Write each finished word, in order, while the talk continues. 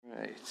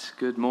right.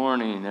 Good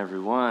morning,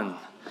 everyone.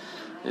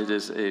 It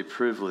is a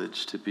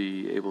privilege to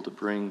be able to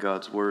bring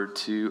God's word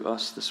to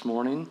us this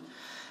morning.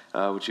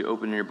 Would you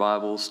open your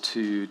Bibles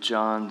to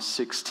John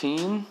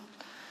 16?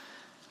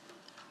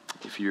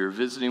 If you're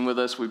visiting with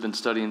us, we've been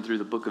studying through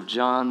the book of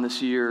John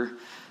this year,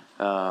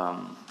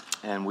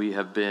 and we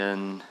have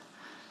been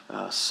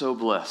so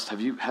blessed.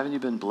 Haven't you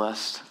been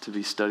blessed to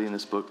be studying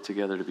this book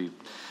together, to be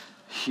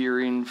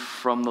hearing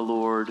from the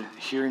Lord,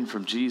 hearing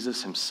from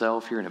Jesus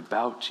himself, hearing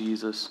about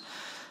Jesus?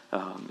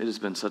 It has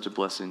been such a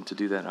blessing to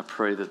do that, and I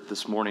pray that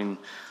this morning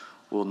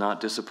will not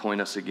disappoint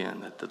us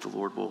again, that the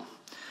Lord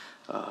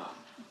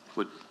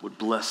would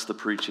bless the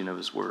preaching of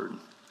his word.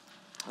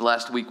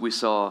 Last week we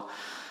saw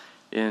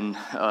in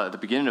the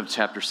beginning of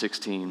chapter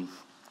 16,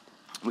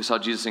 we saw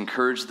Jesus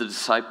encourage the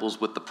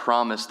disciples with the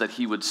promise that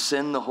he would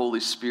send the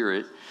Holy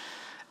Spirit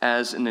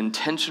as an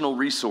intentional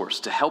resource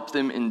to help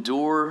them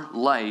endure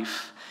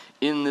life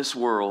in this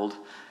world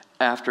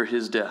after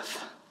his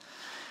death.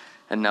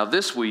 And now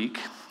this week,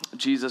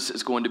 Jesus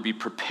is going to be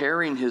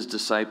preparing his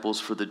disciples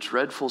for the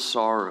dreadful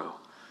sorrow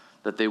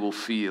that they will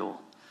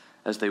feel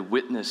as they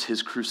witness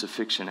his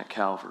crucifixion at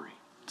Calvary.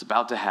 It's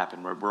about to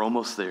happen. We're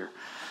almost there.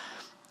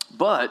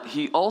 But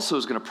he also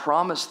is going to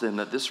promise them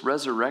that this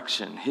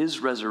resurrection,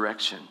 his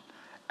resurrection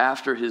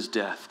after his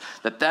death,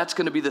 that's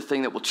going to be the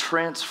thing that will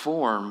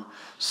transform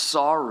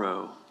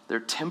sorrow, their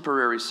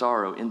temporary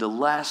sorrow, into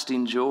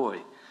lasting joy.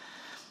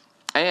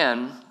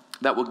 And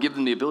that will give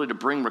them the ability to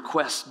bring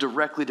requests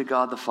directly to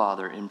God the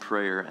Father in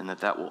prayer, and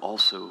that will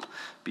also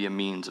be a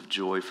means of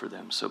joy for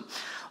them. So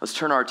let's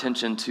turn our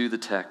attention to the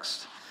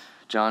text.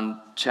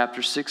 John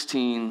chapter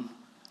 16,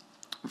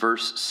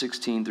 verse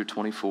 16 through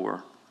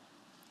 24.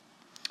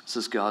 This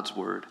is God's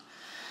word.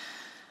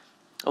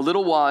 A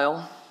little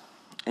while,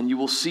 and you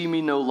will see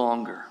me no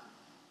longer.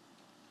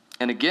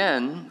 And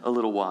again, a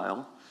little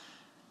while,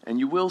 and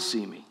you will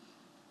see me.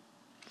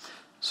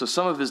 So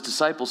some of his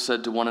disciples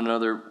said to one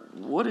another,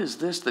 "What is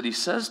this that he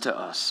says to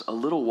us? A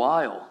little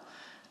while,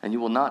 and you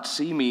will not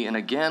see me, and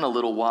again a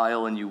little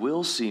while, and you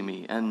will see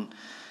me, and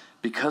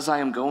because I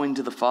am going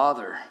to the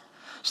Father."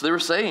 So they were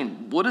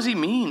saying, "What does he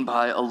mean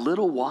by a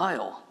little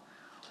while?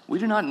 We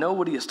do not know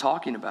what he is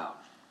talking about."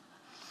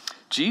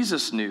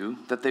 Jesus knew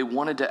that they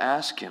wanted to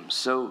ask him,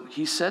 so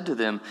he said to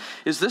them,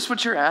 "Is this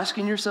what you're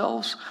asking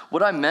yourselves?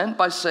 What I meant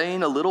by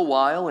saying a little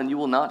while, and you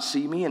will not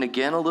see me, and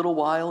again a little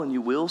while, and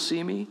you will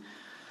see me?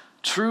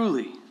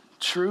 Truly,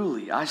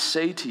 truly, I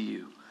say to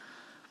you,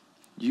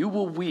 you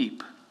will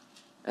weep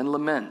and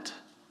lament,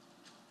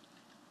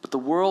 but the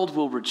world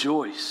will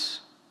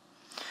rejoice.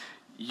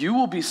 You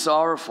will be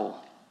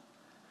sorrowful,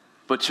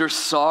 but your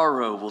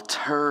sorrow will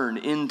turn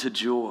into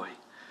joy.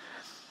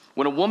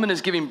 When a woman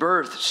is giving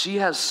birth, she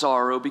has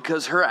sorrow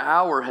because her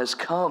hour has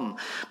come.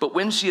 But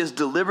when she has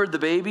delivered the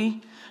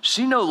baby,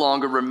 she no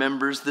longer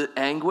remembers the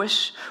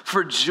anguish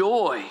for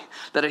joy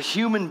that a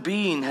human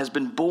being has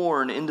been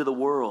born into the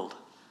world.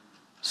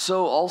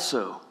 So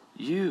also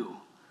you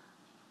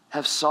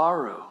have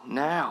sorrow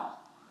now.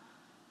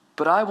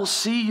 But I will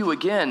see you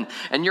again,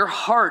 and your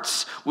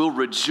hearts will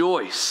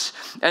rejoice,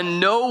 and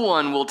no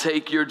one will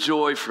take your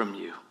joy from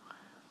you.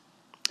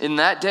 In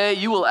that day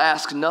you will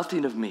ask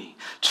nothing of me.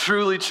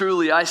 Truly,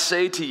 truly, I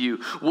say to you,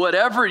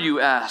 whatever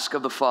you ask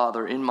of the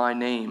Father in my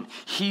name,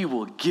 he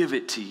will give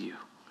it to you.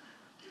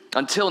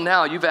 Until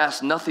now you've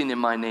asked nothing in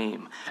my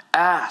name.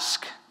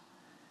 Ask,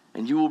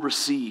 and you will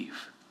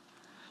receive,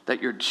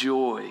 that your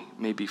joy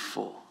may be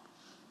full."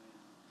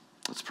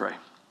 Let's pray.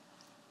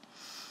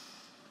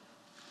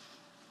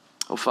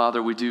 Oh,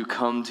 Father, we do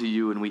come to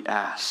you and we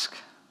ask.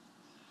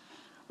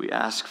 We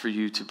ask for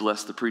you to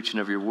bless the preaching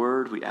of your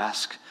word. We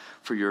ask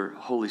for your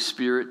Holy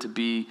Spirit to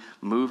be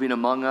moving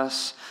among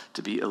us,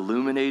 to be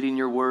illuminating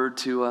your word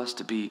to us,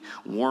 to be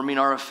warming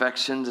our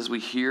affections as we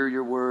hear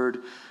your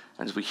word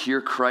and as we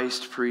hear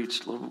Christ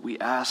preached. Lord, we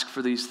ask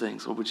for these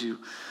things. Lord, would you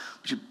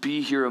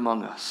be here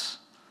among us?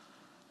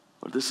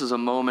 Lord, this is a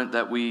moment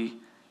that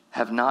we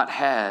have not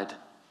had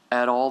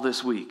at all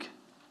this week.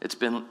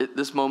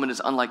 This moment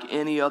is unlike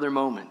any other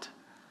moment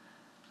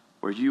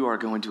where you are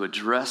going to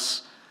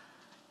address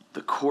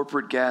the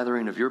corporate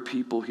gathering of your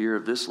people here,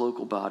 of this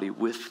local body,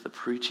 with the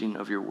preaching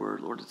of your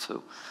word, Lord.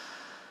 So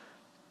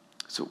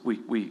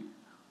we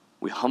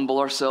humble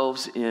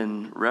ourselves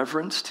in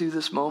reverence to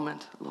this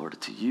moment, Lord,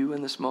 to you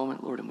in this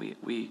moment, Lord, and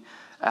we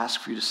ask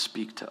for you to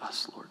speak to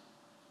us, Lord.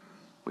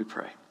 We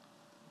pray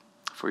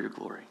for your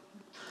glory.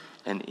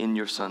 And in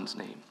your Son's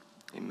name,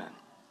 amen.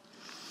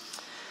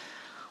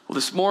 Well,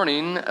 this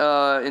morning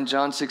in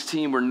John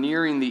 16, we're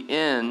nearing the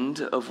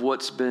end of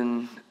what's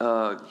been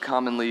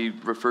commonly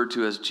referred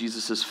to as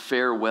Jesus'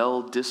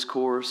 farewell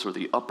discourse, or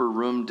the upper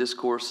room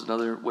discourse,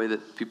 another way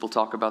that people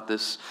talk about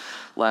this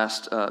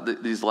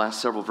these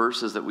last several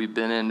verses that we've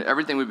been in.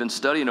 Everything we've been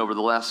studying over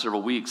the last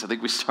several weeks. I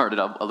think we started,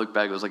 I'll look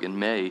back, it was like in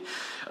May.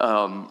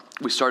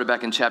 We started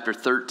back in chapter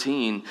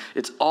 13.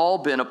 It's all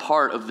been a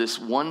part of this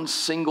one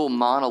single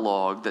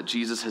monologue that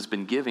Jesus has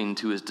been giving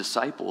to his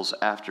disciples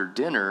after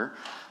dinner,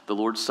 the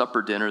Lord's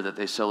Supper dinner that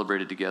they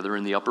celebrated together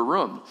in the upper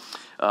room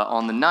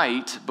on the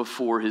night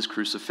before his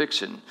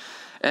crucifixion.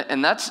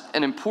 And that's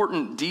an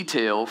important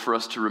detail for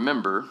us to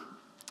remember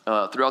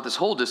throughout this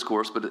whole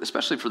discourse, but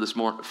especially for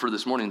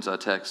this morning's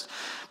text.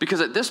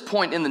 Because at this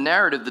point in the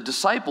narrative, the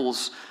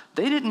disciples,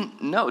 they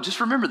didn't know. Just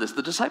remember this.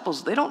 The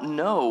disciples, they don't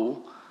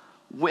know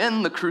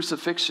when the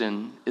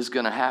crucifixion is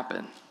going to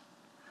happen.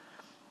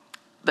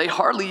 They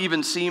hardly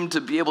even seem to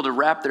be able to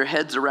wrap their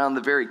heads around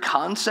the very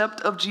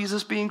concept of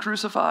Jesus being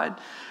crucified.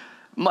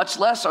 Much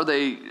less are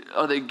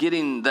they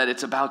getting that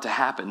it's about to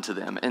happen to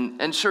them.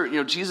 And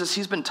sure, Jesus,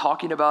 he's been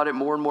talking about it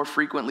more and more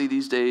frequently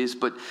these days,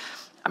 but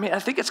I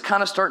think it's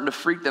kind of starting to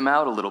freak them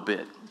out a little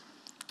bit.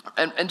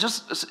 And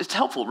just, it's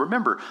helpful.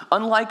 Remember,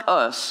 unlike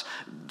us,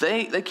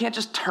 they can't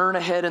just turn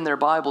ahead in their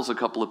Bibles a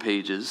couple of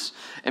pages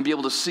and be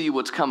able to see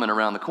what's coming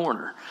around the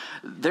corner.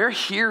 They're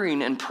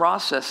hearing and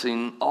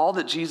processing all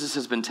that Jesus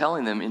has been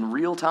telling them in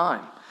real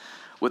time,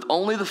 with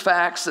only the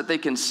facts that they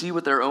can see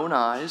with their own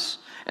eyes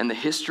and the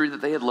history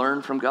that they had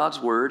learned from God's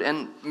word,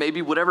 and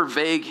maybe whatever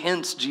vague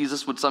hints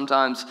Jesus would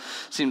sometimes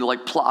seem to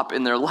plop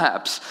in their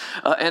laps.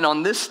 And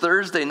on this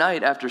Thursday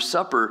night after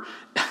supper,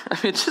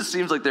 it just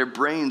seems like their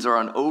brains are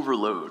on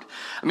overload.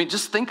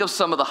 Just think of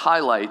some of the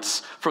highlights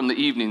from the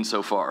evening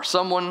so far.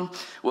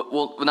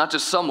 Not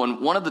just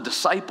someone, one of the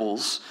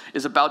disciples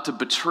is about to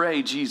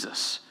betray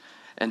Jesus.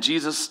 And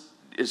Jesus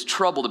is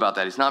troubled about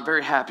that. He's not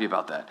very happy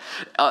about that.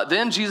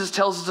 Then Jesus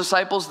tells his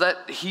disciples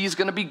that he's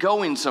going to be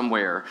going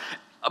somewhere.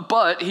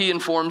 But he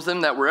informs them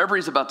that wherever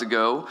he's about to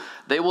go,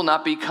 they will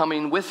not be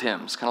coming with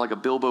him. It's kind of like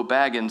a Bilbo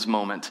Baggins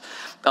moment.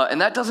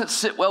 And that doesn't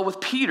sit well with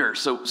Peter.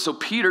 So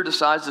Peter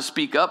decides to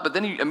speak up, but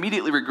then he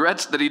immediately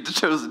regrets that he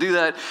chose to do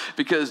that,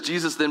 because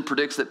Jesus then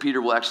predicts that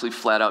Peter will actually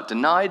flat out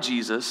deny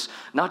Jesus,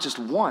 not just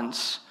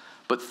once,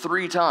 but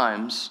 3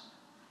 times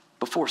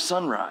before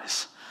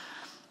sunrise.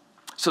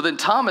 So then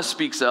Thomas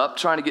speaks up,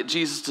 trying to get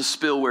Jesus to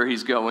spill where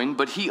he's going,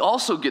 but he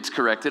also gets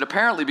corrected,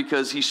 apparently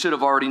because he should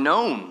have already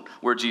known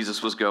where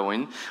Jesus was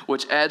going,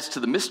 which adds to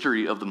the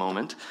mystery of the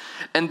moment.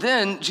 And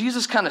then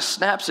Jesus kind of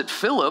snaps at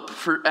Philip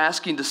for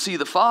asking to see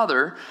the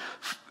Father,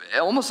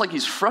 almost like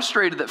he's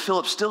frustrated that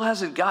Philip still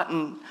hasn't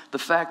gotten the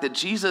fact that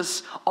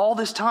Jesus all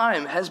this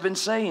time has been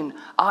saying,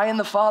 I and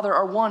the Father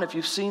are one. If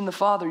you've seen the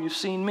Father, you've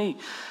seen me.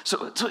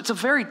 So it's a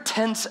very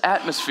tense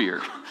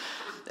atmosphere.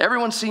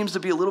 Everyone seems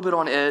to be a little bit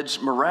on edge.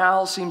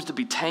 Morale seems to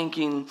be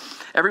tanking.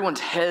 Everyone's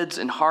heads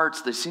and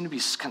hearts, they seem to be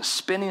kind of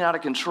spinning out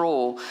of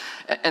control.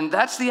 And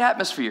that's the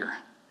atmosphere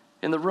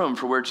in the room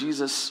for what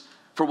Jesus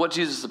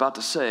is about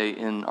to say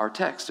in our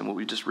text and what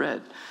we just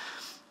read.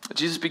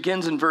 Jesus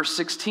begins in verse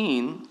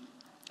 16,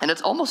 and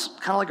it's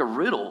almost kind of like a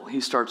riddle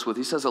he starts with.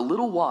 He says, a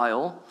little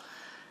while,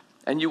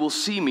 and you will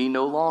see me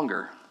no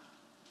longer.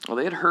 Well,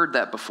 they had heard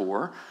that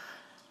before.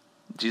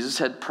 Jesus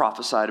had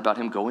prophesied about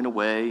him going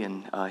away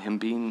and him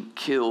being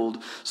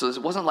killed. So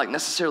it wasn't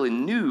necessarily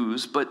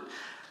news, but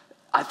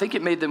I think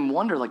it made them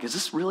wonder, is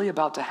this really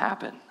about to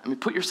happen?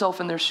 Put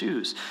yourself in their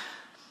shoes.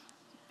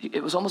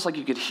 It was almost like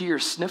you could hear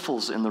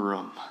sniffles in the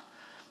room.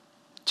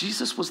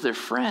 Jesus was their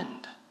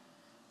friend.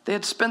 They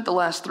had spent the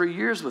last 3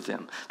 years with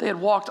him. They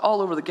had walked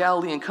all over the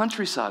Galilean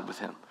countryside with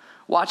him,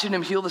 watching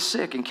him heal the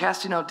sick and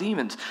casting out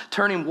demons,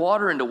 turning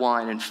water into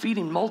wine and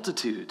feeding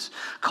multitudes,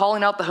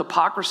 calling out the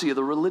hypocrisy of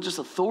the religious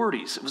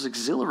authorities. It was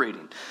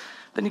exhilarating.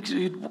 Then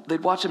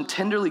they'd watch him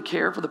tenderly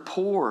care for the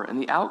poor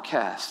and the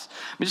outcasts.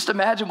 Just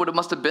imagine what it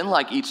must have been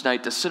like each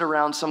night to sit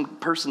around some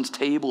person's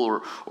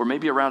table or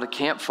maybe around a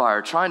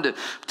campfire, trying to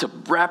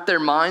wrap their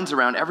minds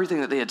around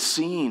everything that they had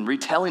seen,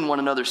 retelling one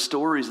another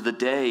stories of the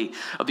day,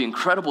 of the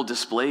incredible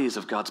displays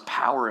of God's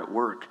power at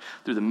work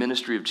through the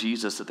ministry of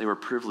Jesus that they were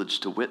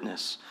privileged to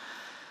witness.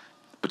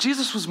 But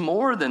Jesus was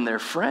more than their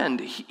friend.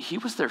 He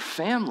was their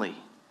family,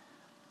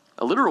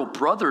 a literal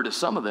brother to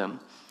some of them.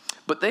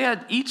 But they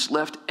had each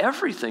left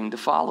everything to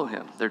follow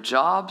him, their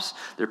jobs,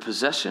 their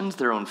possessions,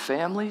 their own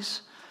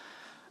families.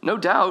 No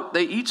doubt,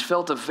 they each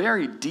felt a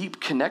very deep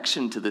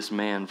connection to this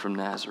man from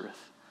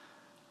Nazareth.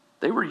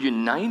 They were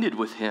united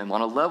with him on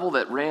a level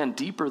that ran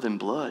deeper than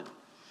blood.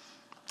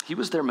 He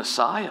was their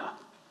Messiah.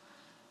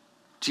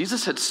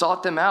 Jesus had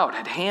sought them out,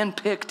 had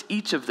handpicked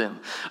each of them,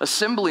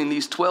 assembling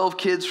these 12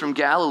 kids from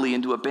Galilee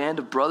into a band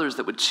of brothers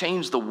that would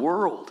change the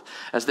world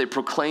as they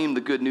proclaimed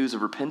the good news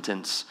of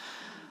repentance,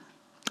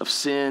 of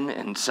sin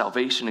and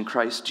salvation in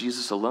Christ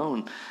Jesus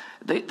alone.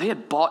 They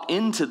had bought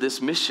into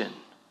this mission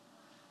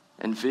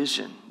and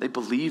vision. They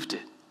believed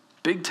it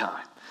big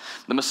time.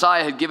 The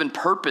Messiah had given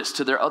purpose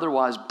to their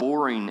otherwise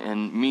boring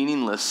and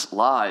meaningless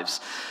lives.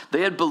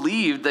 They had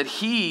believed that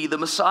he, the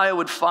Messiah,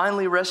 would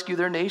finally rescue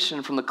their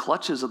nation from the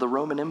clutches of the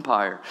Roman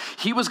Empire.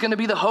 He was going to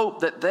be the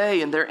hope that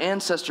they and their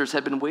ancestors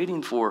had been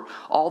waiting for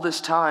all this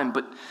time.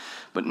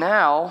 But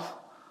now,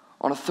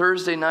 on a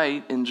Thursday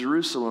night in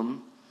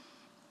Jerusalem,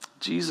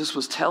 Jesus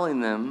was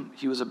telling them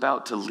he was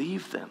about to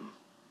leave them.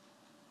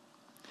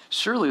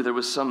 Surely there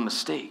was some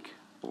mistake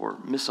or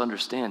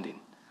misunderstanding.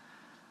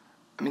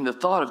 The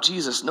thought of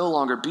Jesus no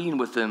longer being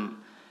with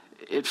them,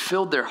 it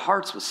filled their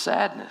hearts with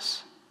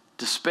sadness,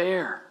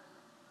 despair,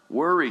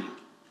 worry,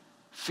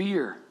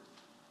 fear.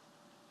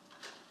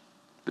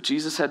 But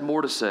Jesus had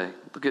more to say.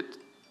 Look at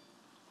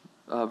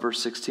verse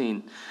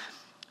 16.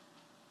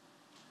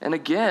 and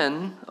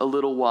again a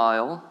little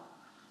while,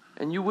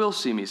 and you will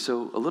see me.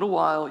 So a little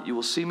while, you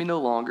will see me no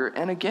longer,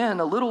 and again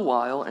a little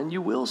while, and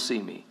you will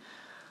see me.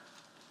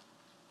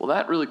 Well,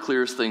 that really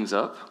clears things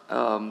up.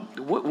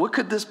 What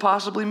could this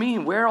possibly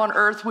mean? Where on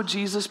earth would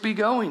Jesus be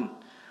going?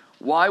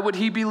 Why would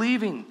he be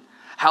leaving?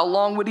 How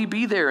long would he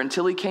be there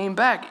until he came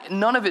back?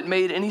 None of it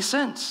made any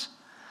sense.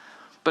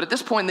 But at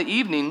this point in the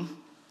evening,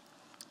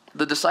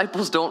 the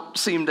disciples don't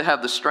seem to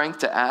have the strength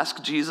to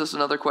ask Jesus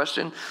another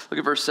question. Look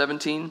at verse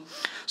 17.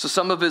 So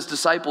some of his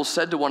disciples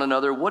said to one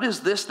another, "What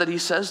is this that he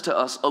says to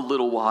us, a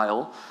little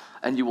while,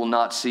 and you will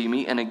not see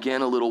me, and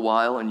again a little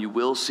while, and you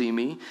will see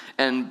me,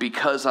 and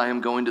because I am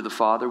going to the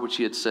Father," which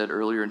he had said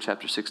earlier in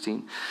chapter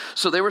 16.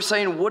 So they were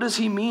saying, "What does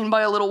he mean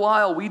by a little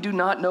while? We do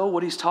not know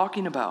what he's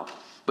talking about."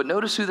 But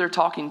notice who they're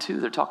talking to.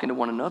 They're talking to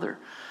one another.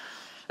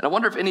 And I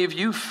wonder if any of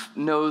you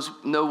know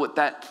what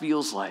that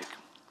feels like.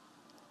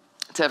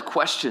 To have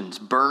questions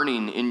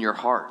burning in your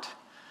heart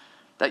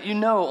that you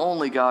know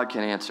only God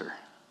can answer.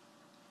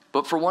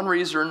 But for one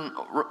reason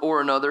or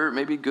another,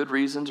 maybe good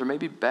reasons or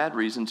maybe bad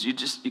reasons,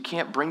 you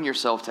can't bring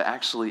yourself to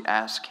actually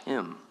ask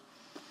him,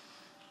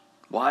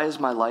 why has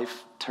my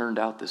life turned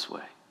out this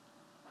way?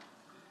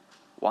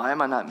 Why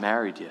am I not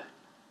married yet?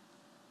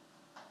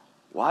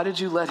 Why did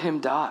you let him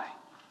die?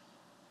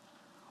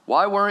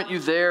 Why weren't you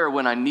there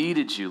when I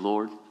needed you,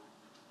 Lord?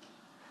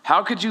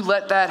 How could you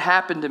let that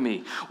happen to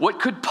me? What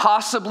could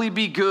possibly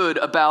be good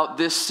about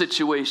this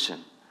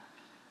situation?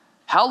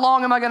 How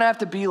long am I going to have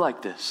to be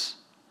like this?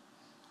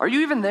 Are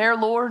you even there,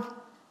 Lord?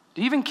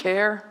 Do you even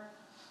care?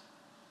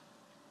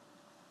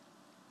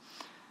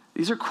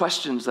 These are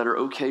questions that are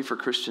okay for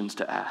Christians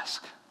to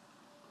ask.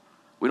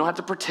 We don't have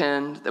to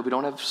pretend that we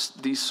don't have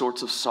these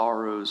sorts of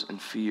sorrows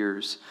and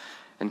fears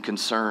and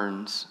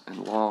concerns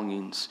and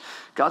longings.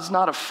 God's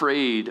not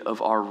afraid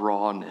of our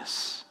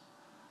rawness.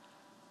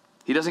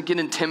 He doesn't get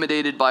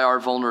intimidated by our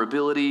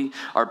vulnerability,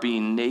 our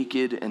being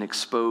naked and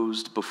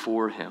exposed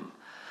before him.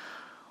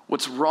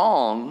 What's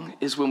wrong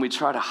is when we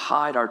try to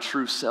hide our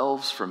true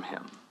selves from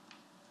him.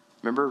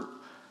 Remember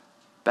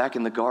back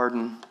in the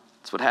garden,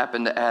 that's what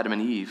happened to Adam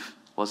and Eve,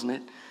 wasn't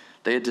it?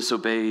 They had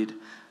disobeyed.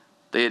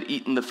 They had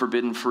eaten the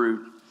forbidden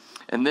fruit.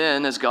 And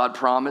then, as God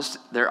promised,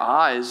 their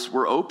eyes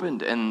were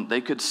opened and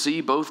they could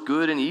see both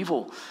good and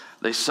evil.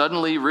 They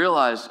suddenly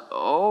realized,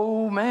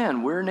 oh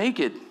man, we're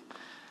naked.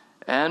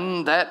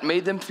 And that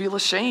made them feel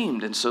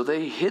ashamed. And so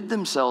they hid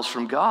themselves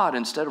from God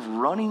instead of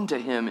running to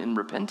him in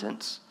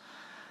repentance.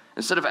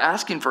 Instead of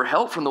asking for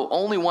help from the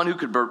only one who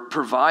could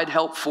provide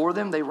help for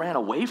them, they ran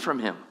away from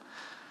him.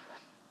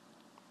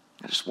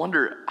 I just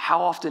wonder,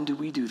 how often do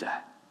we do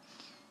that?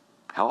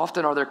 How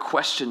often are there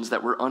questions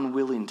that we're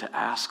unwilling to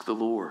ask the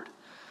Lord?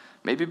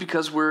 Maybe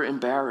because we're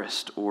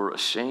embarrassed or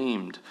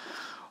ashamed,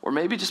 or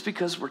maybe just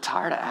because we're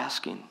tired of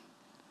asking.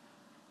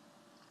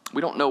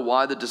 We don't know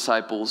why the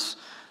disciples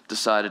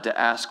decided to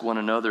ask one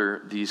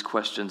another these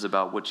questions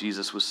about what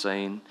Jesus was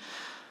saying.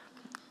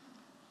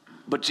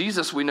 But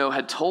Jesus, we know,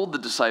 had told the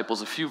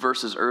disciples a few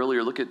verses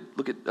earlier. Look at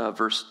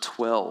verse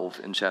 12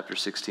 in chapter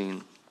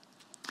 16.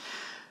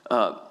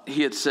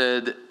 He had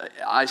said,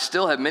 "I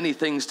still have many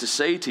things to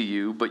say to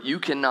you, but you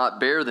cannot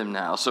bear them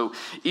now." So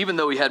even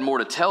though he had more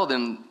to tell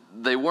them,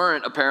 they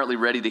weren't apparently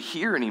ready to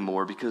hear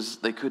anymore because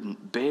they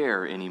couldn't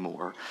bear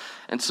anymore.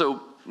 And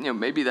so,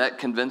 maybe that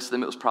convinced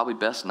them it was probably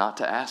best not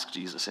to ask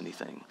Jesus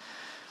anything.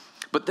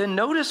 But then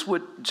notice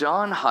what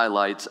John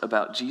highlights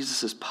about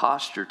Jesus'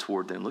 posture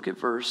toward them. Look at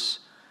verse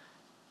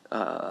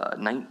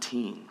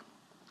 19.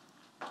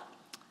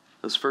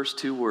 Those first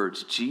two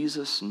words,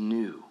 Jesus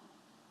knew.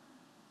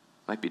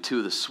 Might be two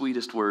of the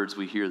sweetest words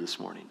we hear this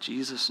morning.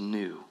 Jesus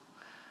knew.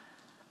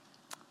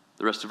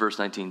 The rest of verse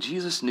 19,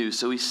 Jesus knew,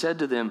 so he said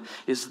to them,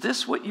 "Is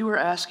this what you are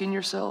asking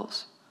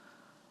yourselves?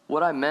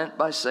 What I meant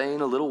by saying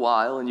a little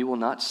while and you will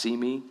not see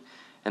me,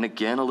 and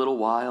again a little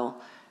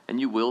while and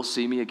you will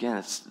see me again."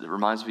 It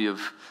reminds me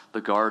of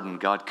the garden,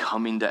 God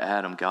coming to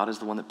Adam. God is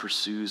the one that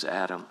pursues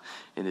Adam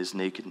in his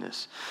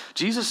nakedness.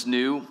 Jesus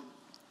knew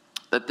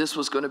that this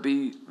was going to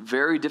be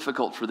very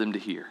difficult for them to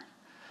hear.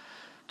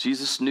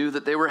 Jesus knew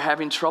that they were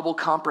having trouble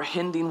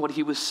comprehending what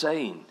he was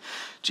saying.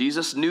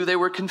 Jesus knew they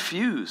were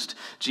confused.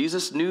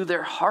 Jesus knew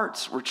their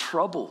hearts were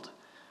troubled.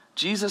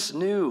 Jesus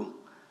knew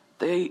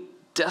they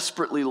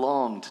desperately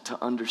longed to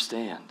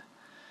understand.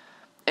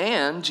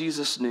 And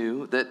Jesus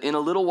knew that in a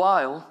little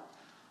while,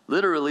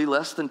 literally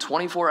less than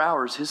 24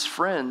 hours, his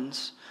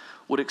friends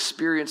would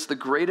experience the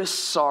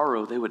greatest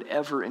sorrow they would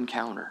ever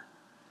encounter.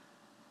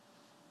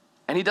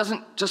 And he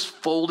doesn't just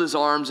fold his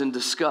arms in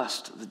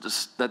disgust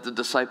that the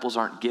disciples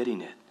aren't getting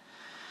it.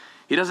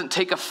 He doesn't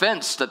take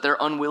offense that they're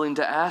unwilling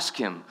to ask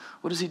him.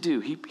 What does he do?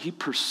 He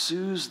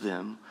pursues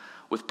them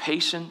with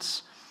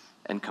patience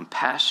and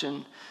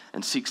compassion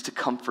and seeks to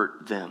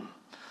comfort them.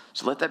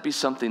 So let that be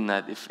something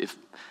that if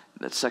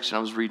that section I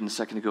was reading a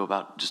second ago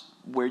about just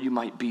where you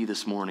might be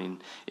this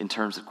morning in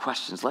terms of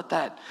questions, let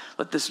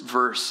this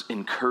verse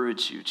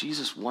encourage you.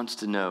 Jesus wants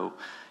to know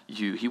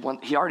you.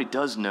 He already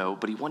does know,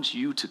 but he wants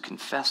you to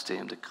confess to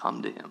him, to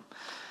come to him.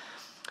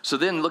 So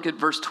then look at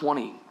verse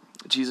 20.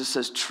 Jesus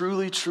says,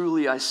 "Truly,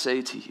 truly, I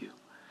say to you,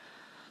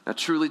 Now,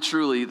 truly,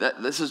 truly,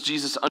 this is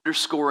Jesus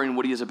underscoring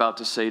what he is about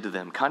to say to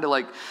them. Kind of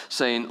like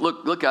saying,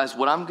 look, guys,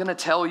 what I'm going to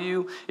tell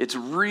you, it's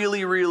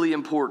really, really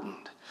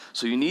important.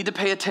 So you need to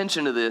pay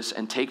attention to this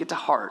and take it to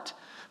heart.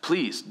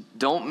 Please,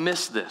 don't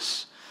miss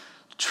this.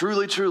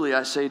 Truly, truly,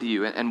 I say to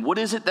you. And what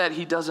is it that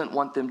he doesn't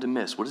want them to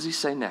miss? What does he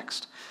say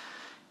next?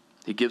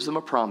 He gives them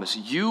a promise.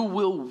 You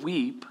will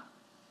weep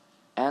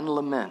and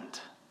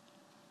lament.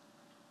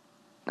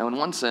 Now, in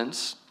one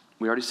sense,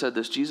 we already said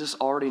this, Jesus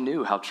already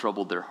knew how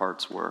troubled their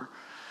hearts were.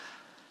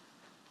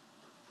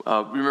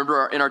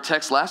 Remember in our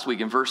text last week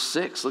in verse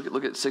 6,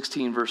 look at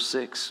 16, verse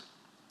 6.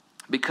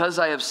 Because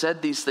I have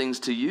said these things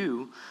to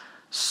you,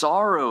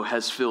 sorrow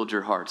has filled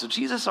your heart. So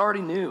Jesus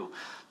already knew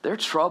they're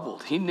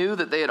troubled. He knew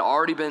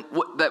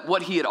that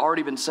what he had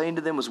already been saying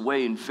to them was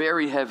weighing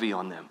very heavy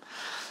on them.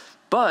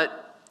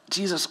 But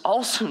Jesus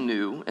also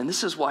knew, and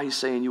this is why he's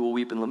saying you will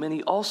weep and lament,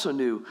 he also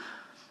knew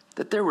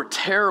that there were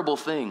terrible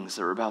things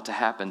that were about to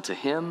happen to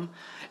him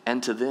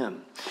and to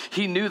them.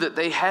 He knew that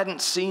they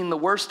hadn't seen the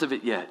worst of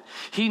it yet.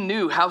 He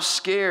knew how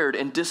scared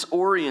and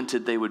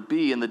disoriented they would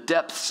be in the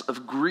depths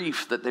of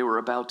grief that they were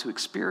about to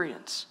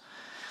experience.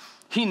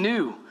 He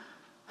knew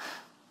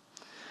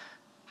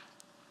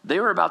they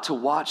were about to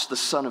watch the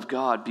Son of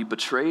God be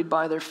betrayed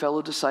by their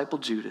fellow disciple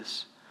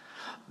Judas,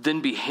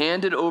 then be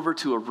handed over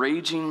to a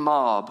raging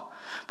mob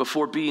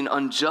before being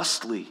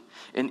unjustly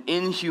and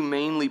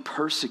inhumanely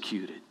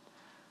persecuted,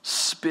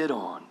 spit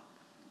on,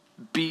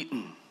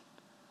 beaten,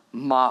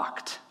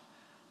 mocked,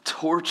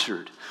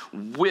 tortured,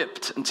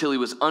 whipped until he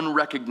was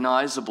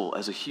unrecognizable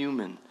as a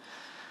human.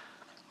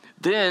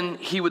 Then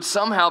he would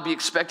somehow be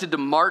expected to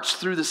march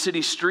through the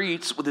city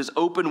streets with his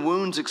open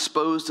wounds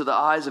exposed to the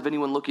eyes of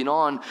anyone looking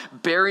on,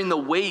 bearing the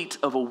weight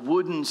of a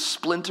wooden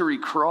splintery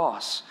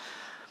cross.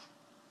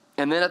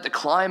 And then at the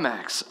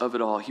climax of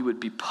it all, he would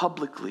be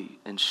publicly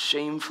and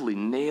shamefully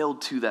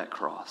nailed to that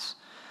cross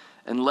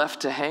and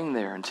left to hang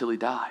there until he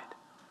died.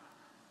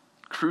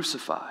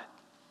 Crucified,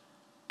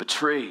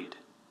 betrayed,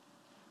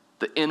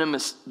 the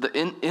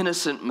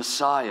innocent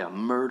Messiah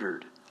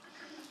murdered.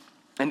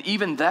 And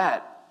even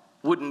that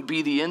wouldn't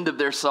be the end of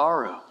their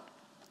sorrow.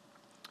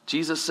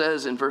 Jesus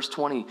says in verse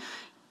 20,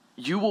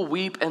 you will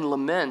weep and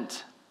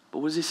lament, but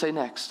what does he say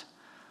next?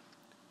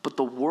 But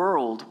the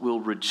world will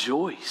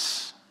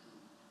rejoice.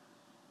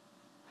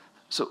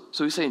 So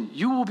he's saying,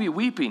 you will be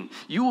weeping,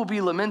 you will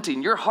be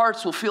lamenting, your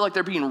hearts will feel like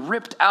they're being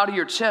ripped out of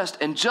your chest,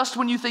 and just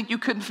when you think you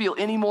couldn't feel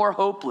any more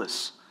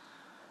hopeless,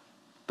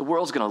 the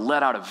world's going to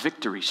let out a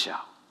victory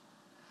shout.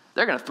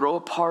 They're going to throw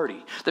a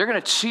party. They're going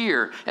to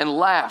cheer and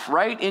laugh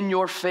right in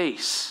your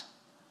face.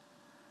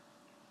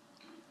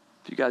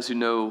 You guys who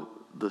know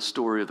the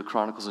story of the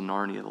Chronicles of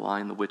Narnia, the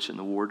Lion, the Witch, and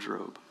the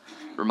Wardrobe,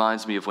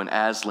 reminds me of when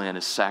Aslan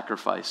is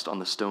sacrificed on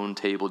the stone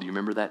table. Do you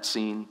remember that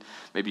scene?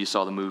 Maybe you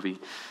saw the movie.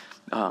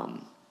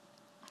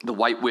 The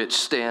White Witch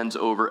stands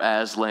over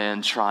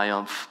Aslan,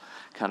 triumph,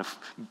 kind of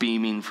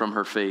beaming from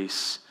her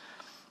face.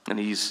 And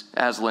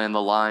Aslan,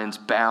 the lion's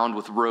bound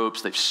with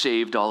ropes. They've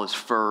shaved all his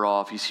fur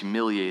off. He's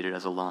humiliated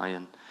as a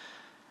lion.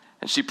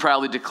 And she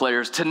proudly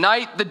declares,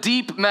 tonight the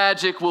deep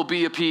magic will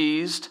be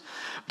appeased,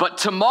 but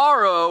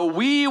tomorrow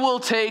we will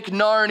take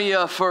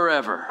Narnia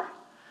forever.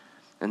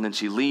 And then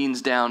she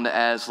leans down to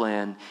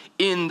Aslan,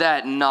 in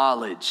that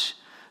knowledge,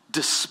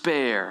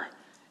 despair,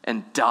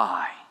 and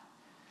die.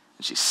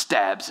 And she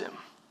stabs him.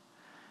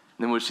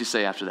 And then what does she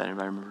say after that?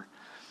 Anybody remember?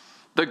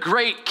 The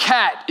great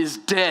cat is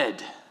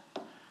dead.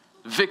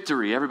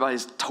 Victory.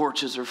 Everybody's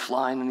torches are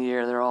flying in the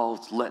air. They're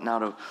all letting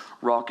out a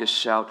raucous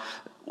shout.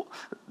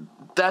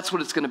 That's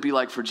what it's going to be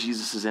like for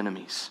Jesus'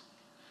 enemies.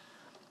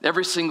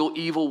 Every single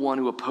evil one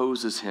who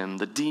opposes him,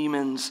 the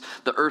demons,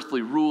 the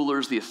earthly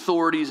rulers, the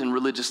authorities and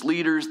religious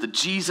leaders, the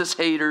Jesus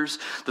haters,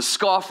 the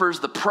scoffers,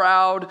 the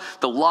proud,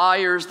 the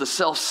liars, the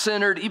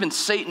self-centered, even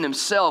Satan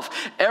himself,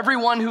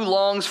 everyone who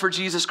longs for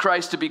Jesus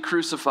Christ to be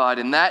crucified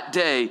in that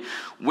day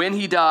when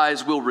he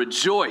dies will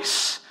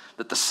rejoice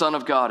that the Son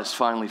of God has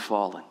finally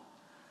fallen.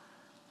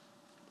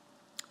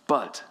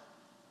 But,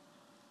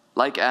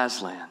 like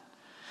Aslan,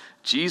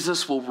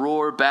 Jesus will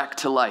roar back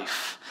to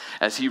life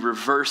as he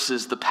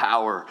reverses the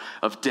power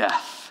of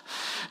death.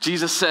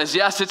 Jesus says,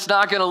 yes, it's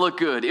not going to look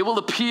good. It will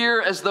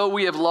appear as though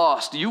we have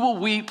lost. You will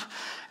weep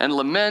and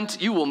lament.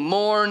 You will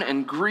mourn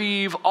and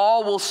grieve.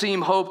 All will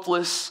seem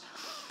hopeless.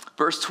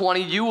 Verse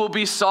 20, you will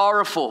be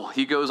sorrowful,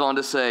 he goes on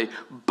to say,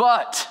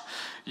 but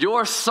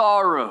your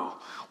sorrow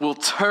will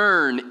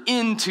turn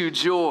into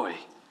joy.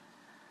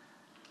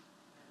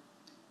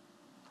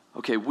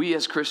 Okay, we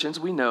as Christians,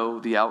 we know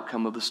the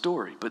outcome of the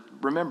story. But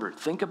remember,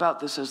 think about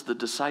this as the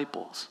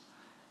disciples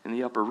in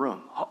the upper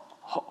room.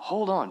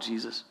 Hold on,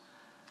 Jesus.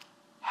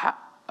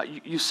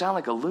 You sound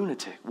like a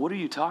lunatic. What are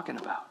you talking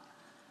about?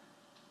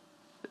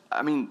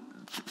 I mean,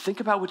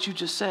 think about what you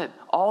just said.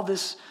 All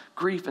this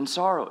grief and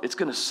sorrow, it's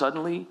going to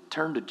suddenly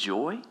turn to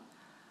joy?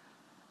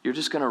 You're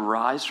just going to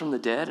rise from the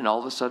dead and all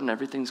of a sudden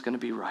everything's going to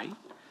be right?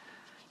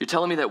 You're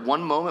telling me that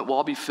one moment we'll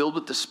all be filled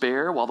with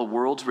despair while the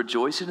world's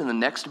rejoicing, and the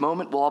next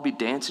moment we'll all be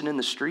dancing in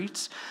the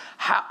streets?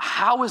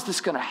 How is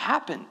this going to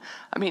happen?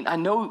 I mean, I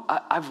know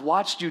I've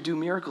watched you do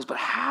miracles, but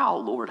how,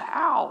 Lord,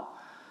 how?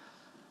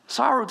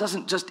 Sorrow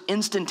doesn't just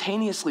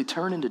instantaneously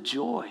turn into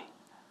joy,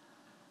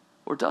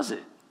 or does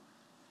it?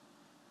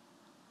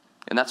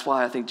 And that's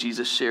why I think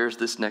Jesus shares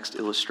this next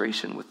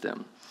illustration with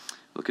them.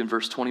 Look in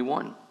verse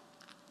 21.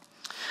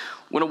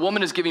 When a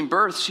woman is giving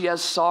birth, she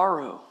has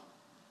sorrow,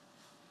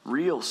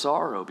 real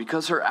sorrow,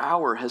 because her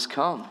hour has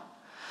come.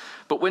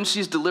 But when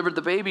she's delivered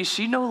the baby,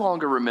 she no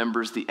longer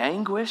remembers the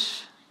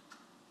anguish.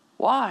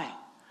 Why?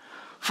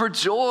 For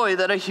joy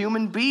that a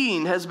human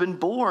being has been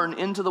born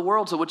into the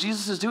world. So what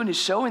Jesus is doing is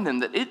showing them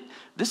that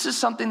this is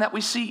something that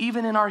we see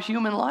even in our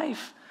human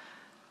life.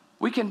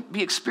 We can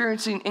be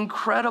experiencing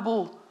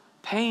incredible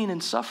pain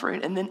and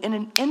suffering, and then in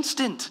an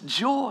instant,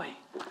 joy.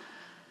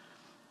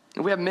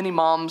 And we have many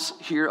moms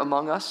here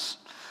among us.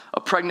 A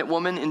pregnant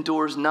woman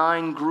endures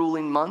 9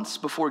 grueling months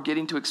before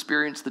getting to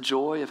experience the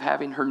joy of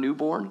having her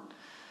newborn.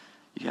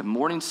 You have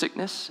morning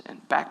sickness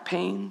and back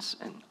pains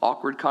and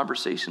awkward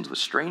conversations with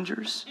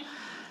strangers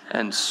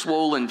and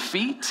swollen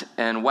feet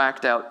and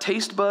whacked out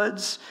taste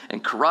buds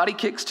and karate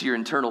kicks to your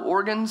internal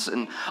organs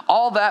and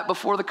all that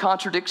before the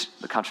contractions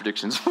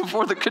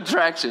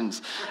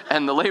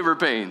and the labor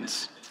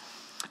pains.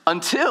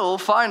 Until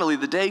finally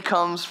the day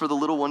comes for the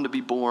little one to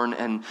be born,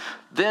 and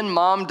then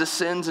mom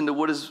descends into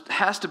what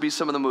has to be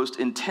some of the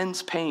most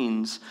intense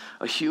pains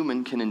a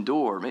human can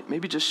endure,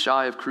 maybe just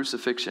shy of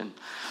crucifixion.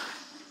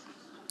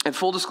 And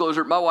full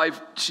disclosure, my wife,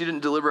 she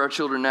didn't deliver our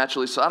children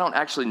naturally, so I don't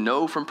actually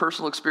know from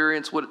personal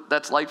experience what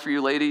that's like for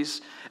you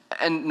ladies.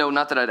 And no,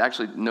 not that I'd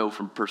actually know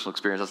from personal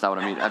experience. That's not what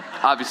I mean.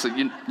 Obviously,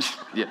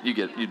 you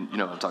get it. You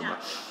know what I'm talking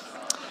about.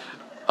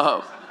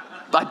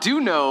 I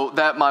do know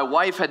that my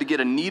wife had to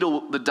get a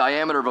needle the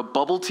diameter of a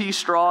bubble tea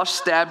straw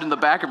stabbed in the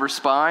back of her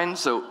spine.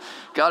 So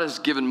God has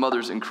given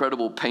mothers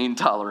incredible pain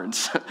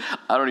tolerance.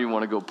 I don't even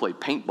want to go play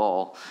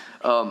paintball.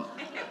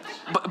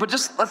 But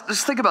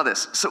let's think about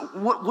this. So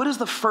what is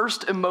the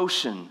first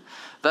emotion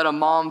that a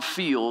mom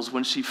feels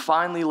when she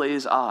finally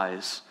lays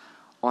eyes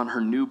on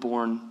her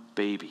newborn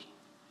baby?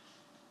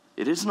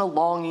 It isn't a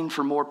longing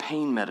for more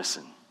pain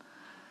medicine.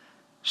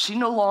 She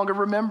no longer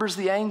remembers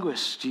the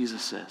anguish,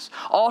 Jesus says.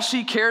 All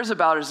she cares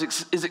about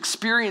is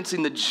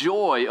experiencing the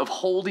joy of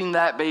holding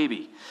that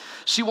baby.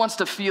 She wants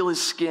to feel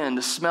his skin,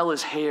 to smell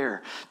his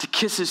hair, to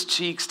kiss his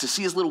cheeks, to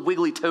see his little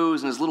wiggly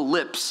toes and his little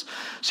lips.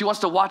 She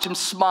wants to watch him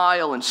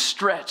smile and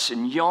stretch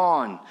and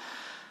yawn.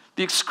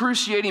 The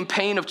excruciating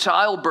pain of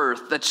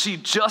childbirth that she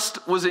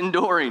just was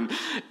enduring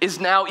is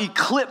now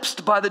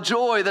eclipsed by the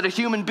joy that a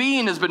human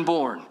being has been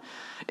born.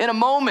 In a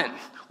moment,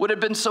 what had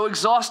been so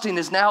exhausting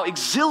is now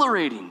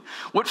exhilarating.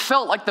 What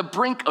felt like the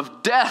brink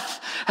of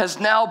death has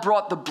now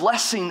brought the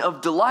blessing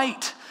of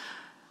delight.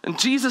 And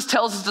Jesus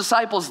tells his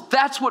disciples,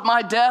 that's what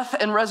my death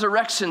and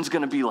resurrection is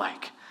going to be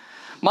like.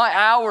 My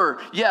hour,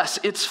 yes,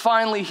 it's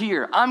finally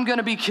here. I'm going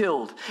to be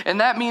killed.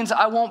 And that means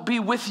I won't be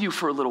with you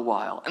for a little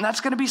while. And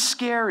that's going to be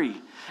scary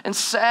and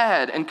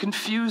sad and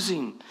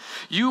confusing.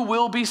 You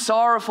will be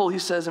sorrowful, he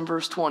says in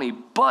verse 20,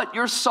 but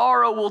your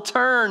sorrow will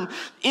turn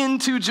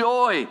into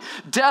joy.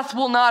 Death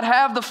will not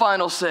have the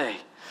final say.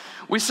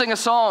 We sing a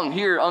song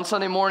here on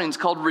Sunday mornings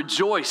called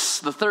Rejoice.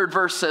 The 3rd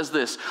verse says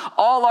this: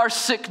 all our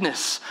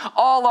sickness,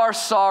 all our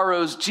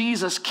sorrows,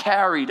 Jesus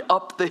carried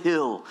up the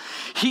hill.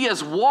 He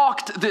has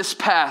walked this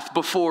path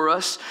before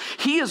us.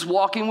 He is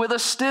walking with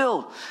us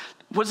still.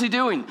 What's he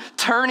doing?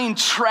 Turning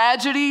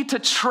tragedy to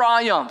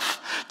triumph,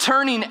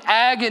 turning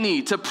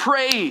agony to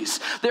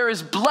praise. There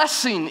is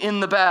blessing in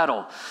the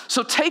battle.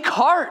 So take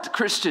heart,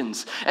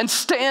 Christians, and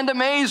stand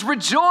amazed.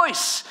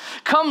 Rejoice.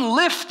 Come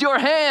lift your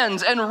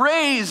hands and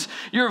raise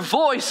your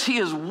voice. He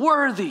is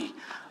worthy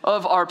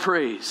of our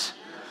praise.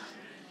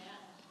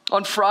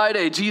 On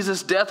Friday,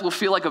 Jesus' death will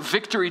feel like a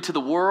victory to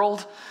the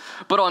world,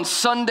 but on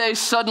Sunday,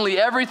 suddenly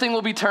everything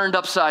will be turned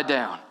upside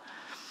down.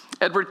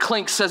 Edward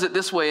Klink says it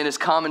this way in his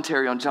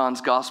commentary on John's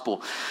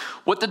gospel: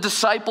 what the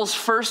disciples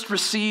first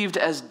received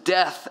as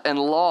death and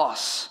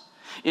loss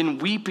in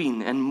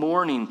weeping and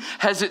mourning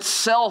has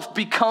itself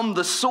become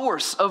the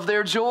source of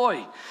their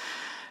joy.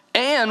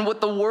 And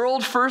what the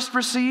world first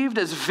received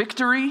as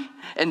victory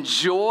and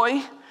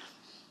joy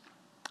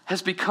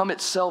has become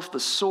itself the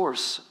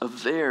source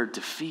of their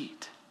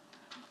defeat.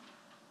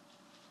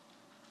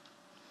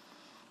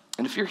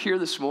 And if you're here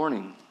this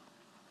morning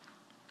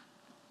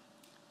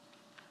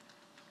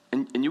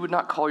and you would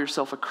not call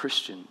yourself a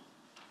Christian,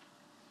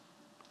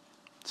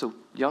 so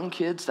young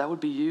kids, that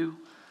would be you.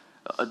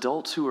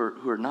 Adults who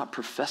are not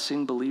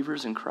professing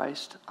believers in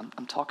Christ,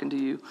 I'm talking to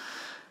you.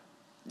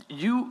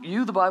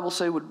 You, the Bible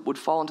say, would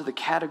fall into the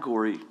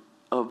category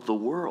of the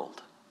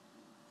world.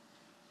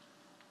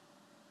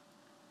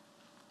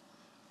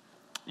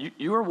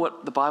 You are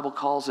what the Bible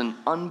calls an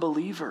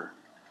unbeliever.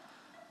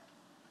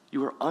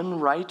 You are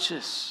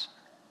unrighteous.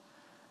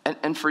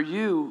 And for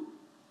you,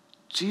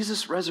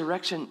 Jesus'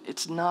 resurrection,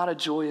 it's not a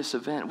joyous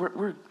event.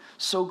 We're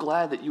so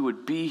glad that you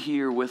would be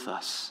here with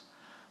us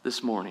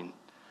this morning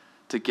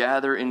to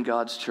gather in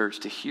God's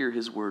church to hear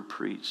his word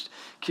preached.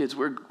 Kids,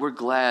 we're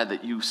glad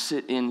that you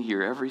sit in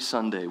here every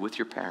Sunday with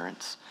your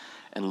parents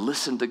and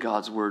listen to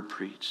God's word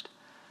preached.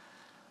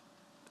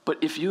 But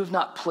if you have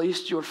not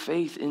placed your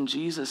faith in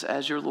Jesus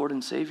as your Lord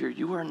and Savior,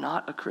 you are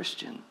not a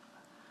Christian.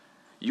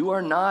 You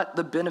are not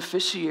the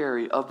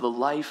beneficiary of the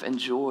life and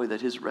joy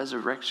that his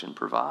resurrection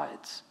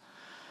provides.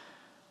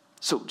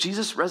 So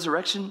Jesus'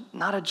 resurrection,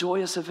 not a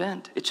joyous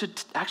event. It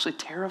should actually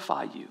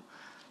terrify you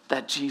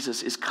that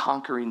Jesus is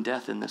conquering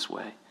death in this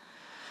way.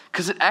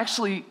 Because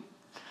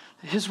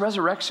his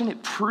resurrection,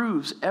 it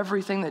proves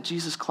everything that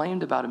Jesus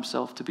claimed about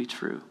himself to be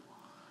true.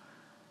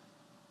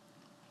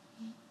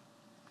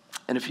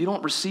 And if you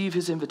don't receive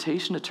his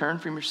invitation to turn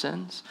from your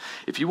sins,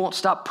 if you won't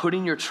stop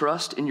putting your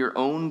trust in your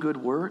own good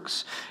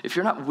works, if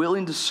you're not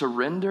willing to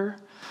surrender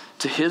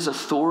to his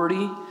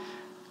authority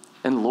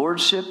and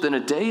lordship, then a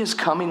day is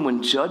coming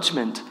when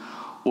judgment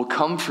will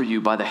come for you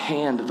by the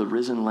hand of the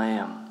risen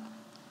Lamb.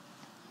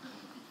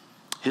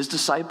 His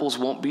disciples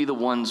won't be the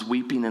ones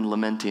weeping and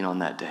lamenting on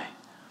that day.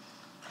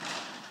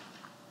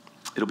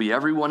 It'll be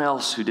everyone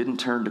else who didn't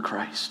turn to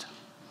Christ.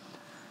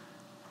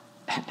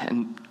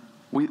 And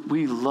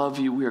we love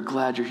you. We are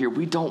glad you're here.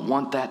 We don't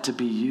want that to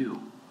be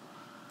you.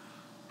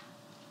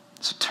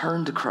 So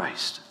turn to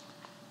Christ.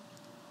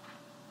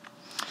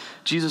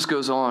 Jesus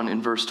goes on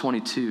in verse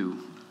 22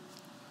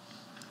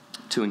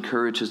 to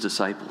encourage his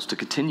disciples, to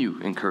continue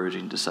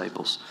encouraging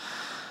disciples.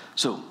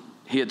 So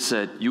he had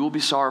said, you will be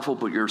sorrowful,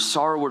 but your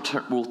sorrow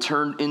will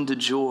turn into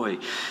joy.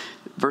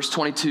 Verse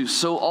 22,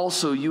 so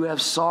also you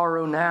have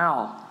sorrow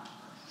now,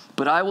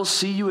 but I will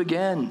see you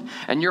again,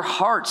 and your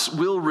hearts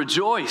will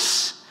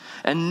rejoice,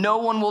 and no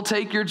one will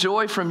take your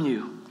joy from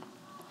you.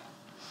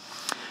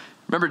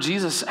 Remember,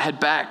 Jesus had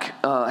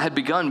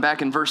begun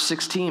back in verse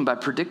 16 by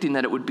predicting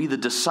that it would be the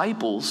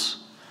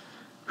disciples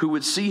who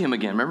would see him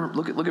again. Remember,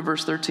 look at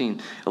verse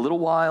 13. A little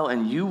while,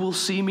 and you will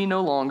see me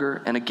no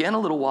longer, and again a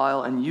little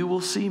while, and you will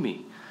see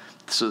me.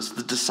 So it's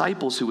the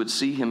disciples who would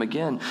see him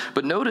again.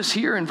 But notice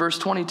here in verse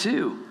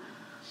 22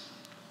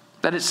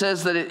 that it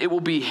says that it will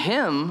be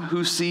him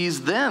who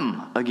sees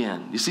them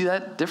again. You see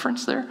that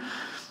difference there?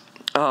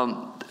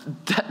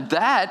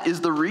 That is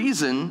the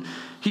reason.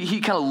 He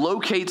kind of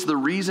locates the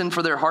reason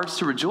for their hearts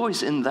to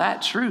rejoice in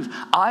that truth.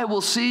 I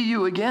will see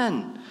you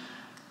again.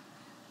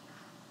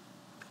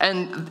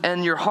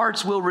 And your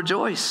hearts will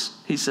rejoice,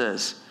 he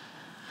says.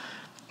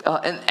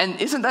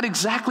 And isn't that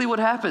exactly what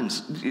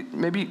happens?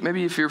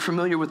 Maybe if you're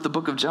familiar with the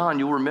book of John,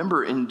 you'll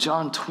remember in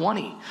John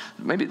 20.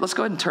 Maybe let's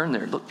go ahead and turn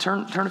there.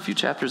 Turn a few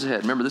chapters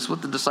ahead. Remember, this is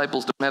what the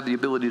disciples don't have the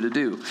ability to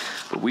do.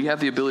 But we have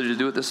the ability to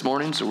do it this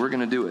morning, so we're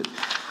going to do it.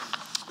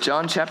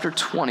 John chapter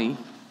 20.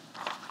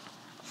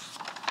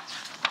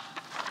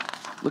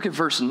 Look at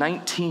verse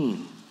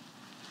 19.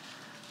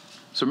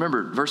 So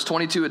remember, verse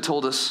 22 had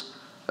told us,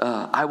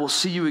 I will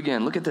see you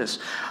again. Look at this.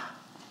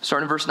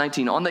 Starting in verse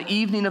 19. On the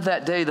evening of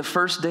that day, the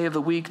first day of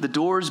the week, the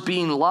doors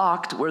being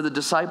locked where the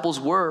disciples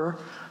were.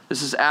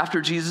 This is after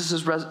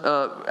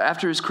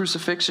after his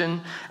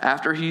crucifixion,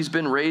 after he's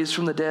been raised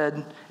from the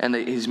dead, and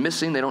he's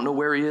missing. They don't know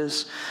where he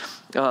is.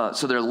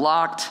 So they're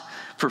locked.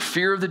 For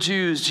fear of the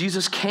Jews,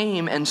 Jesus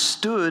came and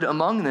stood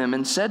among them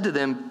and said to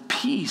them,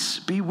 peace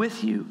be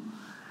with you.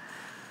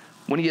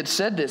 When he had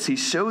said this, he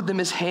showed them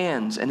his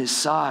hands and his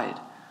side.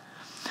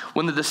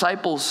 When the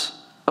disciples,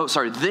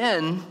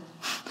 then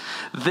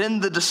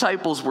the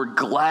disciples were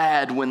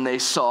glad when they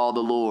saw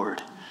the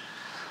Lord.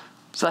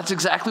 So that's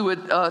exactly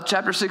what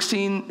chapter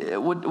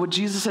 16, what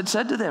Jesus had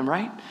said to them,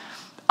 right?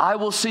 I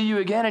will see you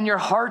again and your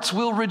hearts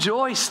will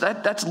rejoice.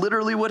 That's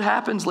literally what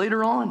happens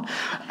later on.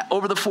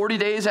 Over the 40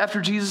 days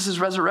after Jesus'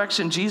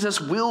 resurrection, Jesus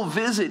will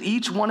visit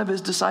each one of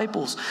his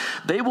disciples.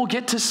 They will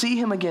get to see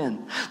him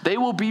again. They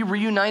will be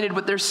reunited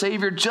with their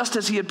Savior just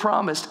as he had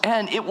promised,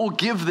 and it will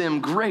give them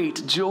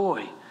great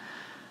joy.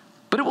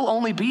 But it will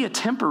only be a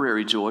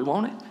temporary joy,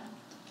 won't it?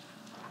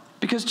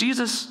 Because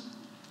Jesus,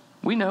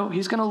 we know,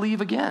 he's going to leave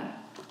again.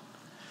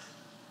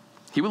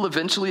 He will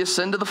eventually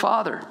ascend to the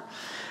Father.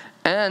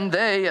 And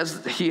they,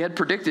 as he had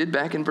predicted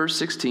back in verse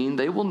 16,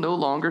 they will no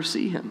longer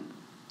see him.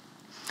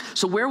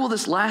 So where will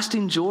this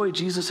lasting joy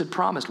Jesus had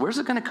promised, where's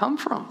it going to come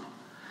from?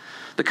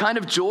 The kind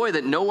of joy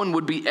that no one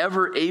would be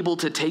ever able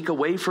to take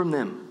away from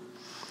them.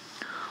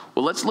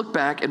 Well, let's look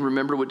back and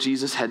remember what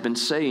Jesus had been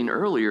saying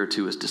earlier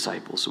to his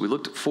disciples. So we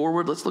looked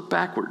forward, let's look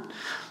backward.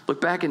 Look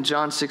back in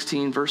John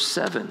 16, verse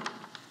 7.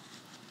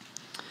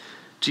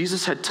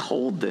 Jesus had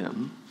told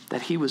them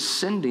that he was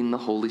sending the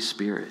Holy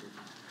Spirit.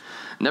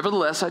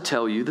 Nevertheless, I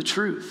tell you the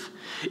truth.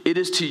 It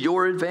is to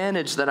your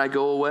advantage that I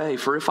go away.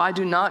 For if I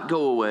do not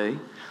go away,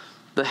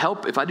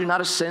 if I do not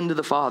ascend to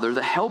the Father,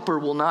 the Helper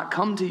will not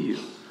come to you.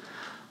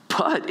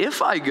 But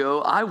if I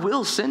go, I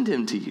will send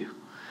him to you.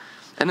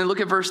 And then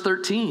look at verse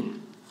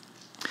 13.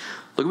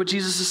 Look at what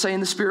Jesus is saying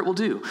the Spirit will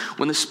do.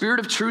 When the Spirit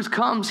of truth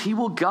comes, he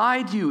will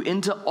guide you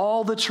into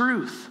all the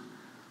truth.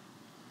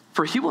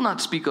 For he will not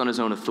speak on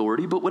his own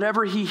authority, but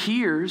whatever he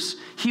hears,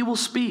 he will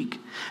speak.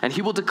 And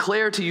he will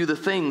declare to you the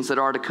things that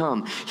are to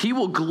come. He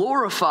will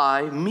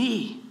glorify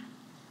me.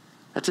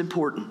 That's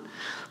important.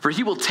 For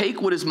he will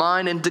take what is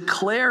mine and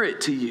declare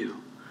it to you.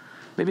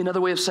 Maybe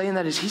another way of saying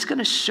that is he's going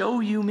to show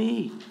you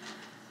me.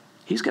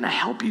 He's going to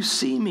help you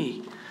see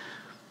me.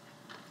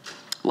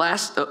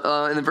 Last,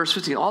 in verse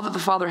 15, all that the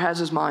Father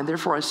has is mine.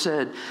 Therefore I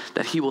said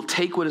that he will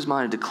take what is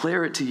mine and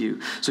declare it to you.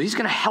 So he's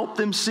going to help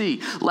them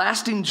see.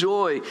 Lasting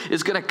joy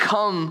is going to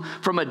come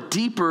from a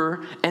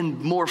deeper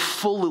and more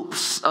full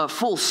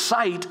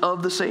sight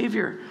of the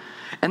Savior.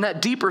 And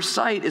that deeper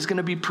sight is going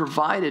to be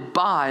provided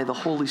by the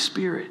Holy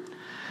Spirit.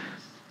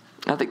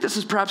 I think this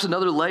is perhaps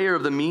another layer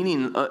of the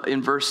meaning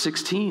in verse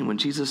 16 when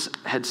Jesus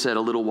had said,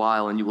 a little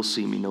while and you will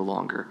see me no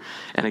longer.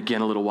 And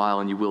again, a little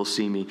while and you will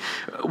see me.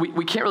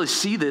 We can't really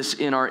see this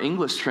in our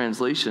English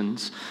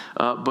translations,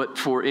 but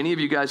for any of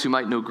you guys who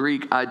might know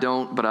Greek, I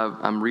don't, but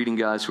I'm reading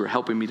guys who are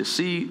helping me to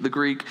see the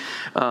Greek.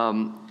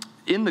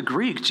 In the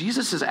Greek,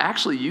 Jesus is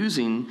actually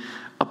using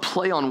a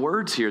play on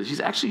words here. He's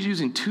actually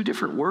using two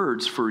different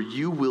words for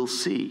you will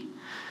see.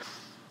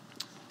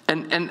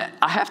 And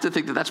I have to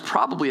think that that's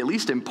probably, at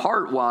least in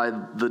part, why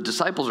the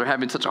disciples are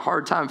having such a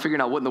hard time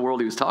figuring out what in the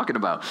world he was talking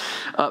about.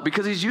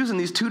 Because he's using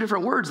these two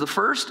different words. The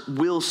first,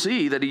 will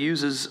see, that he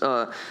uses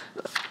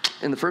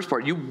in the first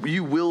part,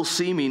 you will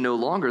see me no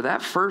longer.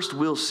 That first,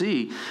 will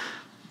see,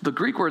 the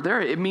Greek word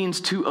there, it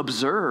means to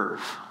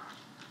observe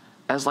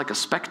as like a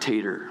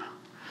spectator.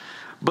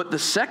 But the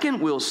second,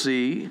 will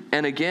see,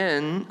 and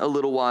again, a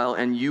little while,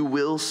 and you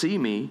will see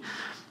me,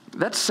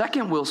 that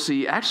second will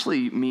see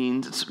actually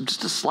means, it's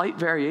just a slight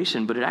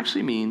variation, but it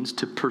actually means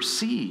to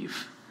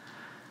perceive,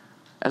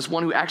 as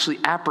one who actually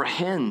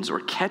apprehends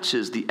or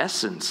catches the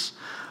essence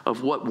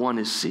of what one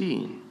is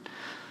seeing.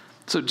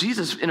 So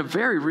Jesus, in a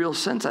very real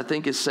sense, I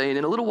think, is saying,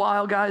 in a little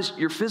while, guys,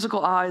 your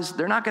physical eyes,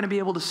 they're not going to be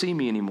able to see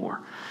me anymore.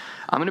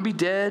 I'm going to be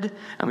dead,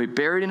 I'm going to be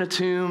buried in a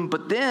tomb,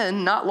 but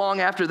then, not long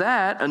after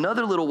that,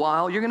 another little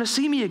while, you're going to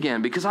see me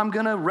again because I'm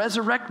going to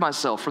resurrect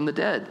myself from the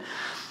dead.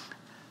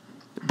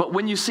 But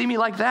when you see me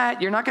like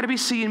that, you're not going to be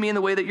seeing me in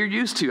the way that you're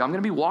used to. I'm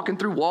going to be walking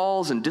through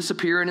walls and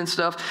disappearing and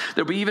stuff.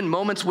 There'll be even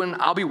moments when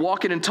I'll be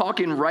walking and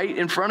talking right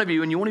in front of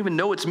you, and you won't even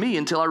know it's me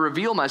until I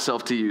reveal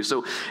myself to you.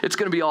 So it's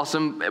going to be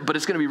awesome, but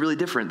it's going to be really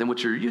different than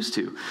what you're used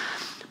to.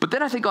 But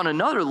then I think on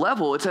another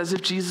level, it's as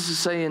if Jesus is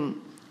saying,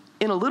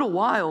 in a little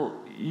while,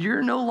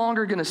 you're no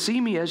longer going to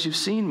see me as you've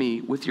seen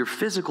me with your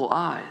physical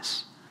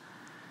eyes.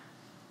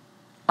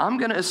 I'm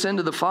going to ascend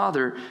to the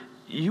Father.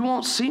 You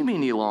won't see me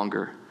any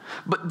longer.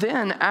 But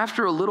then,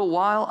 after a little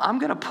while, I'm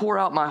going to pour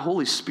out my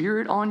Holy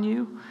Spirit on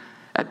you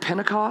at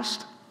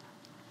Pentecost.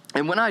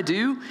 And when I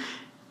do,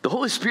 the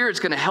Holy Spirit's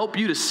going to help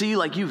you to see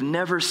like you've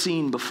never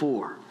seen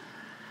before.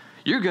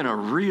 You're going to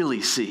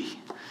really see.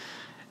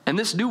 And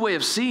this new way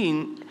of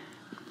seeing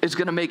is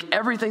going to make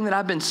everything that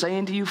I've been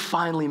saying to you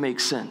finally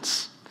make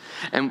sense.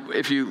 And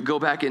if you go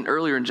back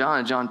earlier in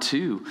John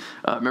 2,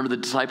 remember the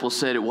disciples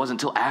said it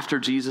wasn't until after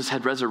Jesus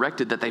had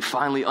resurrected that they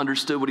finally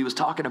understood what he was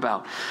talking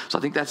about. So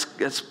I think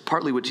that's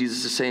partly what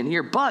Jesus is saying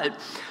here.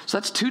 So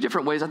that's two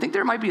different ways. I think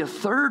there might be a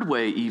third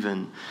way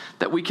even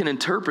that we can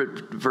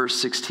interpret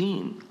verse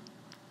 16.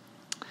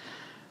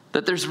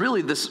 That there's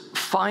really this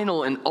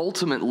final and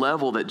ultimate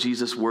level that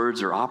Jesus'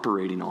 words are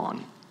operating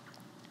on.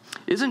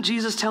 Isn't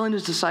Jesus telling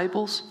his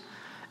disciples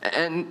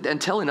and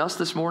telling us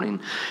this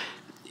morning,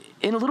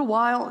 in a little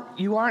while,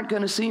 you aren't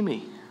going to see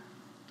me.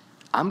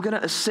 I'm going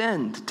to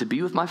ascend to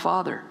be with my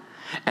Father,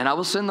 and I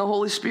will send the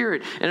Holy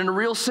Spirit. And in a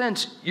real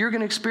sense, you're going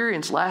to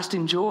experience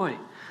lasting joy.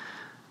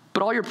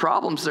 But all your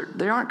problems,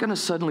 they aren't going to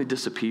suddenly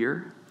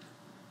disappear.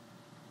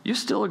 You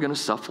still are going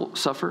to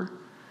suffer.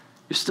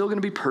 You're still going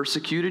to be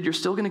persecuted. You're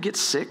still going to get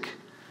sick.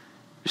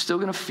 You're still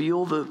going to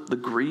feel the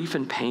grief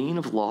and pain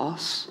of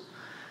loss.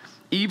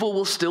 Evil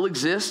will still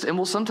exist and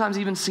will sometimes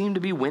even seem to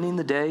be winning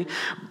the day.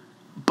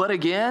 But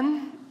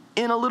again,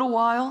 in a little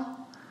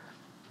while,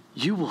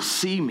 you will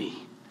see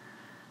me.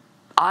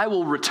 I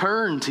will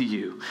return to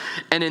you.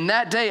 And in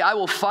that day, I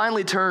will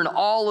finally turn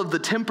all of the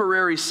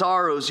temporary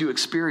sorrows you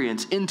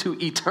experience into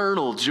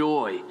eternal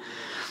joy.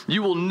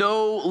 You will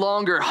no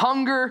longer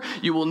hunger.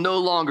 You will no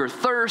longer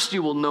thirst.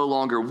 You will no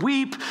longer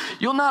weep.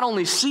 You'll not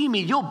only see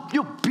me, you'll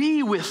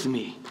be with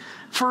me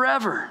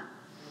forever.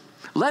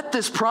 Let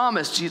this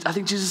promise, I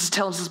think Jesus is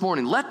telling us this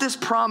morning, let this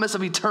promise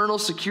of eternal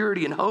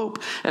security and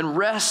hope and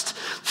rest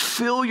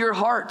fill your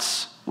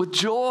hearts with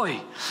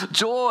joy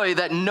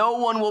that no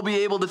one will be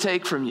able to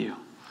take from you.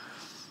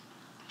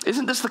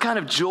 Isn't this the kind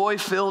of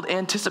joy-filled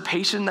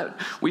anticipation that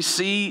we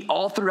see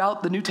all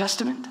throughout the New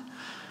Testament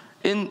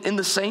in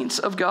the saints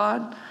of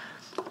God?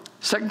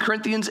 2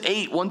 Corinthians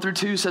 8,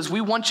 1-2 says,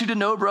 we want you to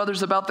know,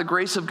 brothers, about the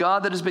grace of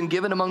God that has been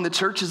given among the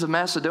churches of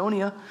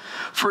Macedonia.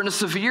 For in a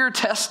severe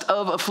test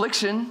of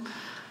affliction,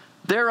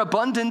 their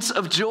abundance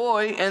of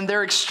joy and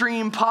their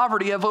extreme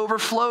poverty have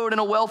overflowed in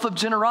a wealth of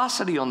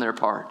generosity on their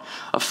part.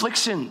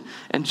 Affliction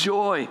and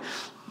joy.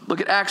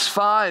 Look at Acts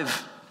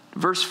 5,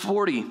 verse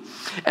 40.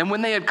 And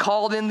when they had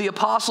called in the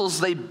apostles,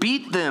 they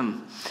beat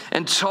them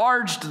and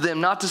charged them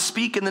not to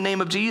speak in the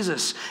name of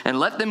Jesus and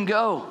let them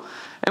go.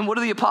 And what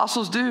do the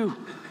apostles do?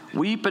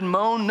 weep and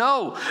moan?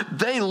 No,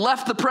 they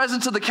left the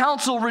presence of the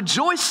council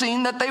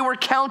rejoicing that they were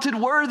counted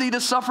worthy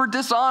to suffer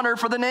dishonor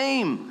for the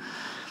name.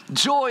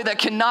 Joy that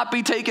cannot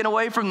be taken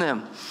away from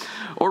them.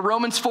 Or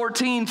Romans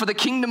 14, for the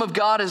kingdom of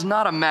God is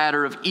not a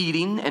matter of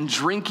eating and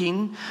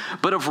drinking,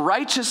 but of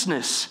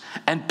righteousness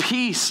and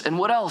peace. And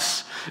what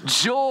else?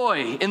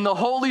 Joy in the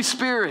Holy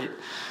Spirit.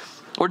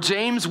 Or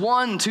James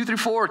 1,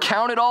 2-4,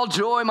 count it all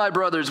joy, my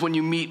brothers, when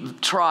you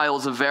meet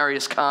trials of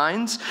various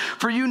kinds,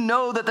 for you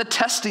know that the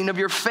testing of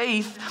your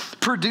faith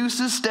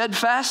produces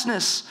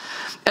steadfastness.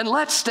 And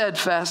let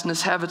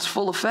steadfastness have its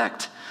full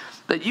effect,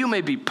 that you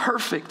may be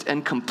perfect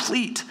and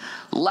complete,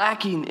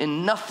 lacking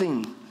in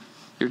nothing.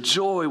 Your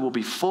joy will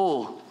be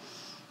full.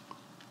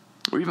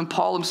 Or even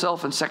Paul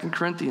himself in 2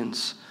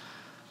 Corinthians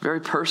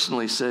very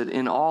personally said,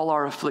 in all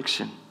our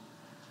affliction,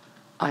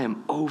 I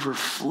am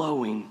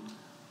overflowing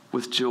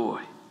with joy.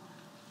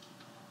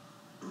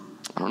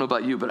 I don't know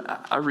about you,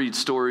 but I read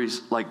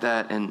stories like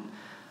that, and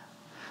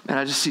man,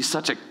 I just see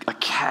such a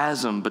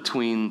chasm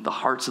between the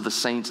hearts of the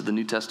saints of the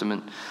New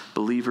Testament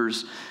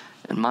believers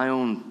and my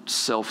own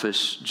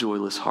selfish,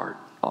 joyless heart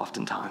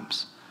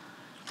oftentimes.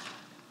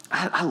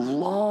 I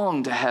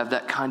long to have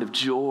that kind of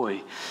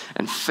joy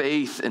and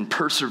faith and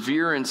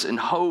perseverance and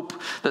hope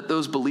that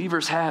those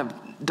believers have.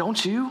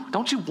 Don't you?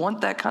 Don't you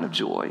want that kind of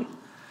joy?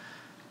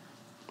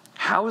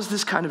 How is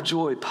this kind of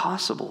joy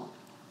possible?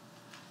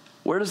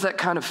 Where does that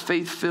kind of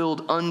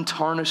faith-filled,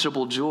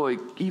 untarnishable joy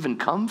even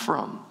come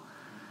from?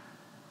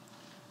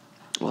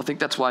 Well, I think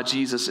that's why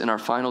Jesus, in our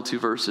final two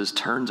verses,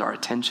 turns our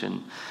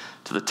attention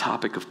to the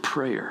topic of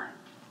prayer.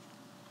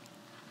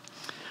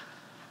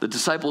 The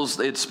disciples,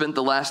 they had spent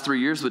the last 3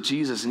 years with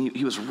Jesus, and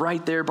he was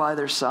right there by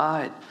their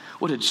side.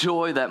 What a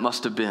joy that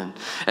must have been.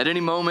 At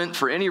any moment,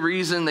 for any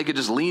reason, they could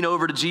just lean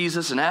over to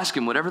Jesus and ask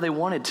him whatever they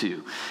wanted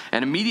to.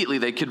 And immediately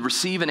they could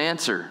receive an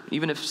answer,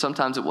 even if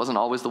sometimes it wasn't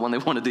always the one they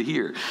wanted to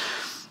hear.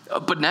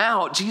 But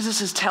now,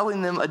 Jesus is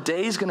telling them a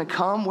day is going to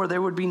come where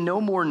there would be no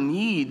more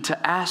need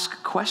to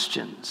ask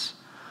questions.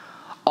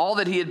 All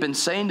that he had been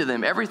saying to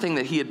them, everything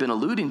that he had been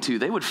alluding to,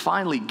 they would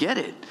finally get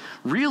it,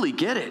 really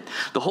get it.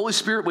 The Holy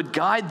Spirit would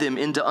guide them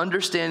into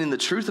understanding the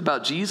truth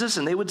about Jesus,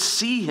 and they would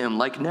see him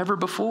like never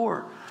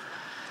before.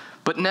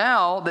 But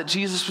now that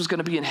Jesus was going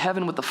to be in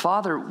heaven with the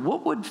Father,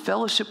 what would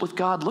fellowship with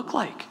God look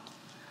like?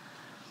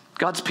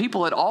 God's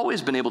people had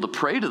always been able to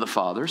pray to the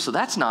Father, so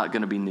that's not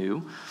going to be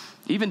new.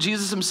 Even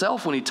Jesus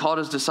himself, when he taught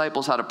his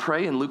disciples how to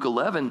pray in Luke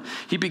 11,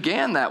 he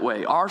began that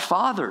way. Our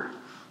Father,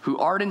 who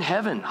art in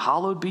heaven,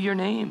 hallowed be your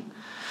name.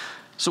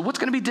 So what's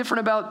going to be different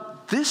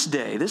about this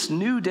day, this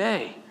new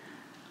day?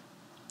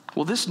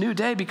 Well, this new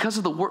day, because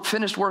of the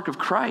finished work of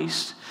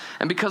Christ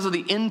and because of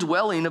the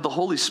indwelling of the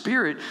Holy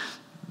Spirit,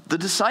 the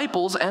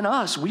disciples and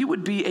us, we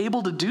would be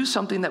able to do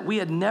something that we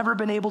had never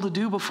been able to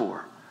do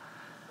before.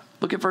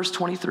 Look at verse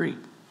 23.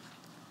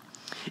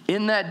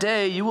 In that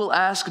day, you will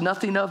ask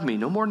nothing of me.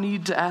 No more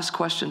need to ask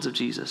questions of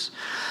Jesus.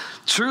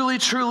 Truly,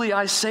 truly,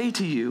 I say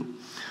to you,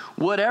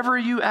 whatever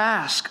you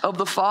ask of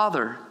the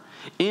Father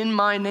in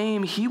my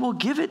name, he will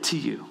give it to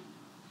you.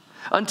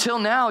 Until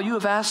now, you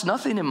have asked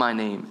nothing in my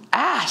name.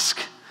 Ask,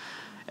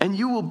 and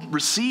you will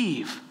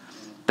receive,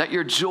 that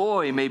your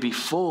joy may be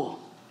full.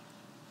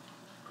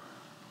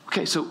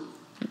 Okay, so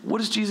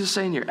what is Jesus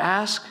saying here?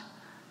 Ask,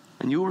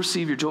 and you will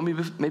receive, your joy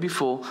may be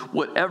full.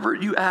 Whatever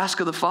you ask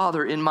of the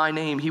Father in my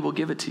name, he will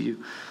give it to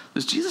you.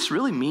 Does Jesus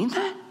really mean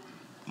that?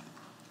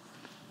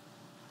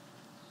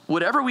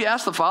 Whatever we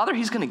ask the Father,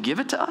 he's going to give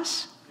it to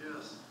us?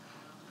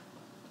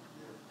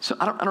 So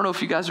I don't know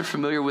if you guys are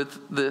familiar with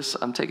this.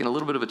 I'm taking a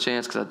little bit of a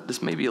chance because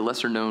this may be a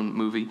lesser known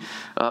movie.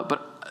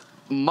 But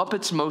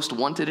Muppets Most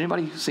Wanted.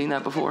 Anybody seen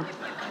that before?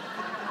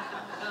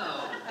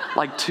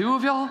 Like 2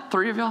 of y'all?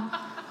 3 of y'all?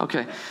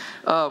 Okay.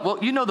 Well,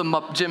 you know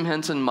the Jim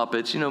Henson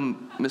Muppets. You know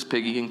Miss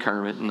Piggy and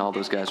Kermit and all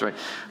those guys, right?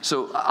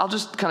 So I'll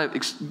just kind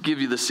of give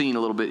you the scene a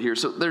little bit here.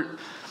 So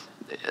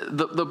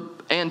the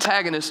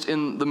antagonist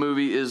in the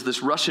movie is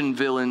this Russian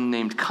villain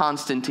named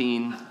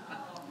Konstantin.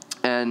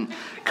 And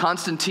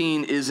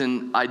Konstantin is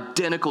an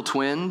identical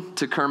twin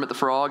to Kermit the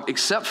Frog,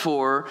 except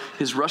for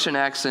his Russian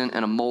accent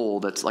and a mole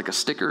that's like a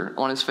sticker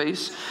on his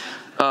face.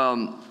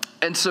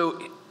 And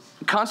so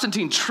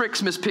Konstantin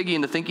tricks Miss Piggy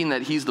into thinking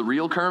that he's the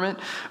real Kermit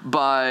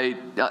by,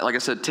 like I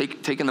said,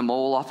 taking the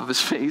mole off of his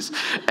face,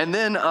 and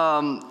then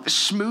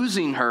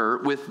schmoozing her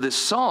with this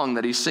song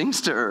that he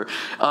sings to her,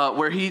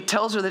 where he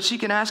tells her that she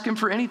can ask him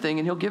for anything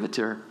and he'll give it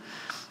to her.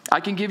 I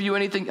can give you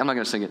anything. I'm not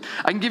going to sing it.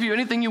 I can give you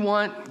anything you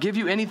want, give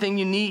you anything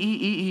you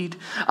need.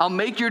 I'll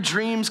make your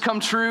dreams come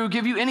true,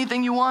 give you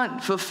anything you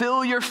want,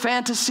 fulfill your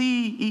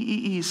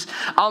fantasies.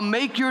 I'll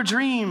make your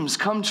dreams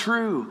come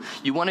true.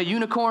 You want a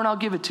unicorn? I'll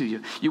give it to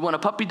you. You want a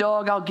puppy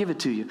dog? I'll give it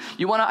to you.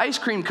 You want an ice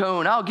cream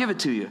cone? I'll give it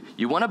to you.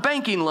 You want a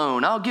banking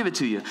loan? I'll give it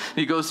to you. And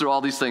he goes through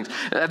all these things.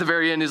 At the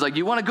very end, he's like,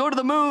 you want to go to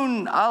the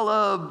moon?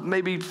 I'll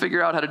maybe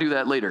figure out how to do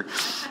that later.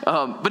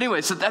 But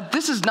anyway, so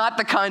this is not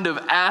the kind of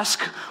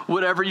ask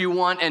whatever you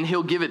want and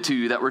he'll give it to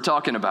you that we're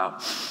talking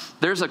about.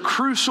 There's a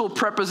crucial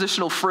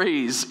prepositional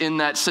phrase in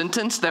that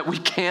sentence that we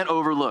can't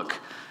overlook.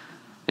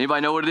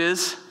 Anybody know what it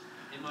is?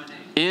 In my name.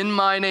 In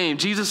my name.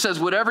 Jesus says,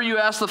 whatever you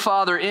ask the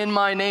Father in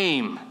my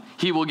name,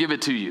 he will give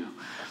it to you.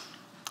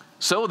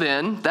 So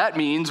then, that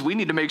means we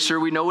need to make sure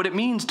we know what it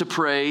means to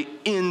pray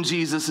in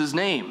Jesus'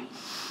 name.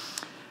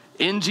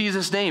 In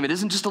Jesus' name. It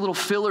isn't just a little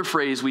filler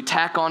phrase we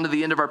tack onto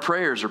the end of our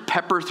prayers or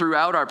pepper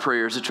throughout our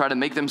prayers to try to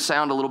make them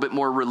sound a little bit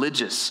more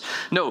religious.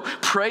 No,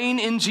 praying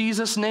in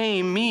Jesus'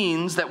 name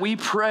means that we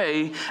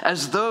pray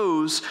as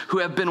those who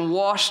have been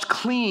washed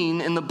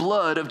clean in the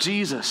blood of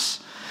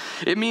Jesus.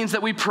 It means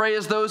that we pray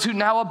as those who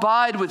now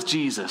abide with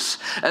Jesus,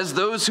 as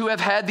those who have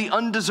had the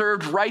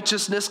undeserved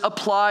righteousness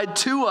applied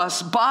to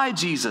us by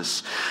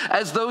Jesus,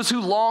 as those who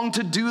long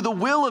to do the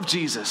will of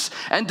Jesus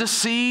and to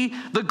see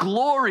the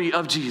glory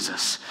of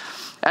Jesus.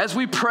 As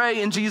we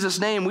pray in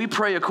Jesus' name, we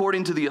pray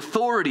according to the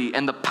authority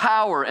and the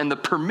power and the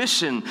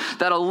permission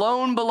that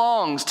alone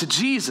belongs to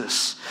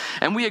Jesus.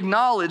 And we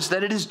acknowledge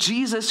that it is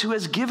Jesus who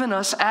has given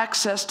us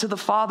access to the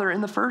Father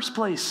in the first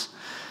place,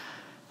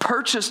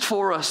 purchased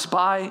for us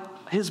by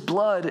his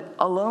blood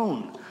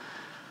alone.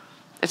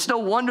 It's no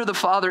wonder the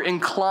Father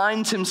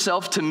inclines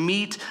himself to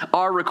meet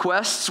our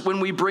requests when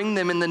we bring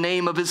them in the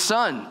name of his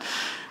Son.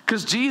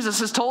 Because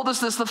Jesus has told us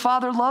this, the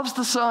Father loves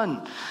the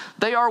Son.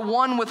 They are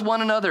one with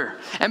one another.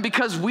 And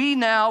because we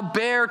now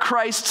bear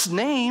Christ's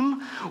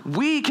name,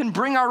 we can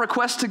bring our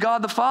requests to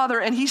God the Father,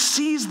 and he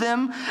sees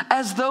them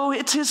as though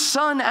it's his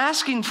Son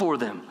asking for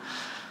them.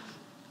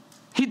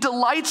 He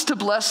delights to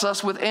bless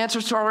us with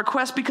answers to our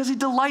requests because he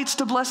delights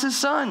to bless his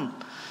Son.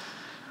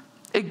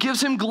 It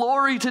gives him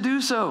glory to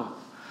do so.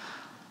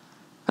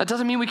 That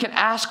doesn't mean we can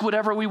ask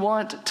whatever we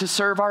want to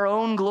serve our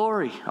own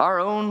glory, our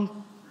own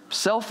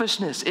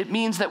selfishness. It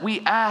means that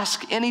we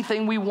ask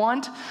anything we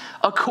want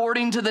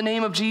according to the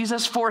name of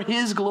Jesus for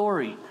his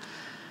glory.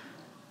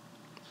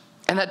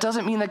 And that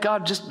doesn't mean that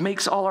God just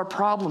makes all our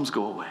problems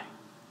go away.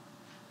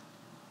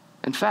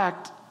 In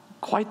fact,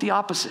 quite the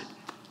opposite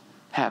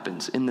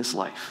happens in this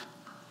life.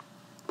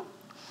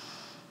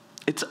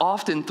 It's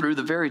often through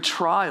the very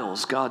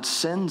trials God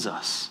sends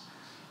us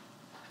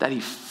that he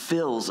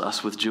fills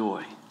us with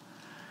joy.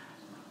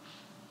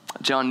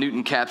 John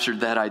Newton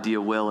captured that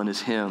idea well in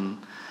his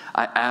hymn,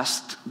 I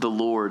Asked the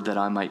Lord That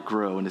I Might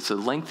Grow. And it's a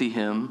lengthy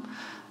hymn.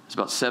 It's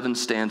about 7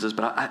 stanzas,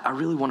 but I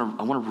really want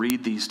to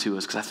read these to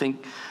us because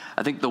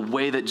I think the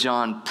way that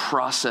John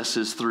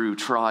processes through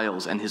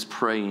trials and his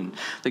praying,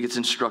 I think it's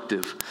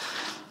instructive.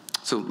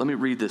 So let me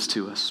read this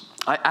to us.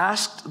 I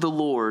asked the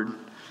Lord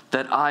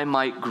that I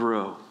might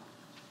grow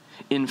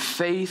in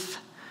faith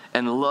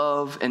and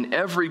love and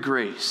every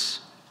grace.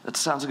 That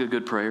sounds like a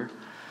good prayer.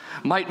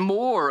 Might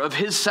more of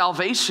his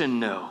salvation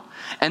know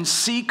and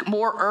seek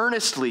more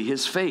earnestly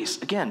his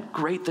face. Again,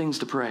 great things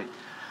to pray.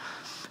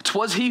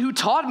 'Twas he who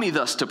taught me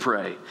thus to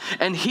pray,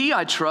 and he,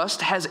 I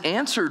trust, has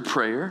answered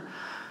prayer,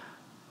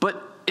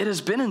 but it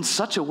has been in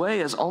such a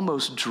way as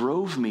almost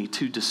drove me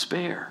to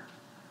despair.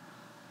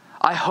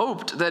 I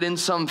hoped that in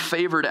some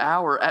favored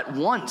hour at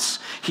once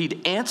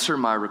he'd answer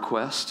my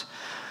request,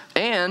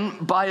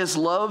 and by his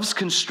love's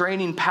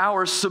constraining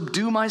power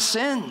subdue my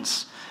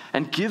sins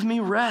and give me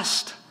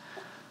rest.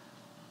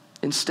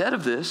 Instead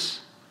of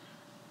this,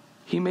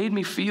 he made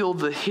me feel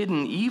the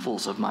hidden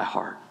evils of my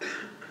heart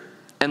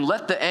and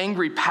let the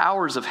angry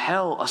powers of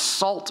hell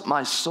assault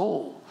my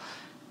soul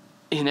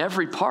in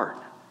every part.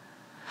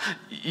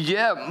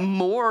 Yeah,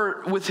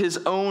 more with his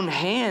own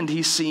hand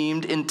he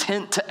seemed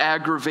intent to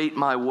aggravate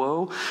my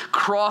woe,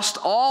 crossed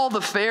all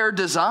the fair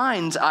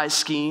designs I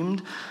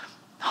schemed,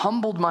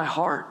 humbled my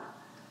heart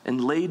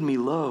and laid me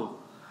low.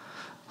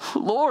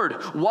 Lord,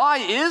 why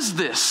is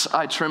this?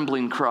 I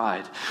trembling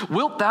cried.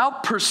 Wilt thou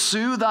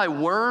pursue thy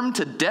worm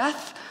to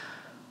death?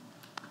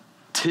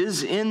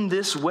 'Tis in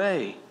this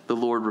way, the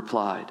Lord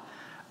replied,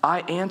 I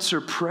answer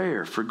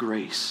prayer for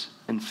grace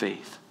and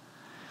faith.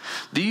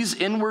 These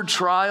inward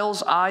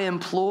trials I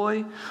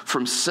employ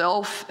from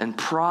self and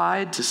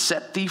pride to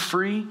set thee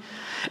free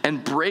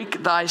and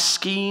break thy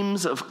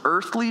schemes of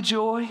earthly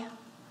joy,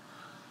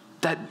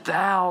 that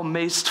thou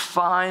mayst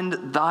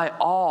find thy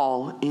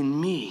all in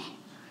me.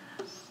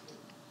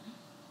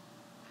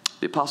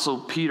 The Apostle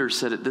Peter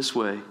said it this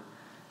way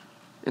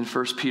in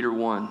 1 Peter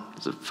 1.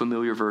 It's a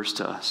familiar verse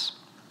to us.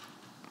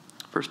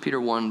 1 Peter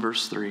 1,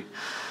 verse 3.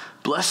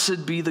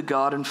 Blessed be the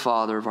God and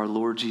Father of our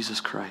Lord Jesus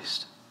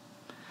Christ.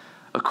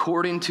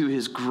 According to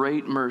his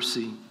great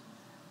mercy,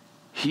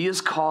 he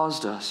has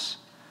caused us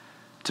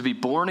to be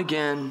born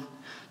again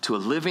to a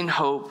living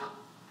hope.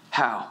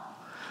 How?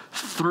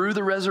 Through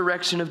the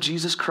resurrection of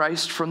Jesus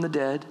Christ from the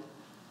dead.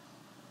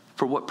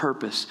 For what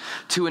purpose?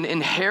 To an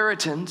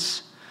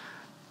inheritance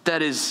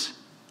that is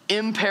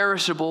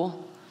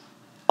imperishable,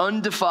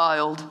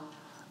 undefiled,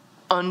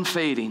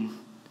 unfading,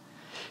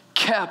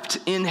 kept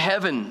in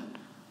heaven.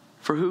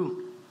 For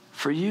who?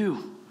 For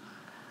you.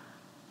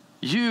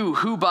 You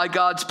who by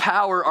God's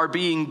power are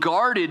being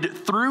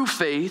guarded through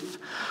faith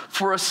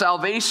for a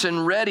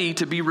salvation ready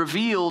to be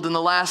revealed in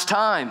the last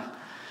time.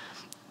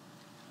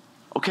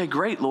 Okay,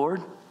 great,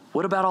 Lord.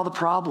 What about all the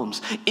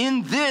problems?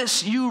 In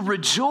this you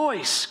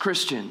rejoice,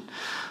 Christian.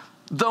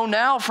 Though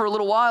now for a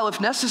little while, if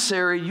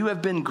necessary, you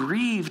have been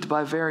grieved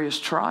by various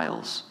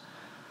trials,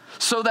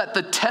 so that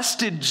the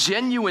tested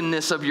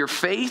genuineness of your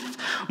faith,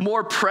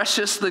 more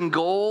precious than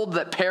gold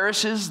that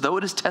perishes, though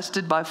it is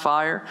tested by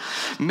fire,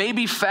 may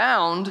be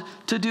found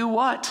to do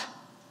what?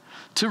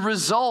 To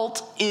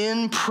result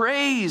in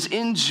praise,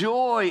 in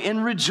joy, in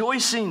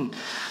rejoicing,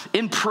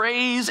 in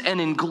praise and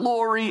in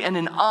glory and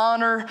in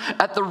honor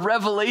at the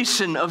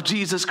revelation of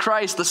Jesus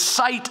Christ, the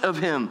sight of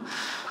him.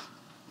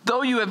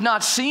 Though you have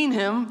not seen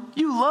him,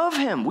 you love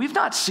him. We've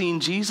not seen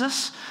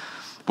Jesus.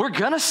 We're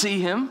going to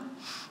see him.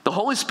 The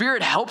Holy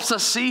Spirit helps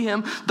us see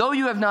him. Though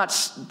you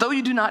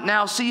do not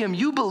now see him,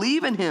 you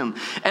believe in him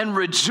and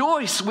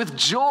rejoice with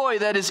joy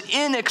that is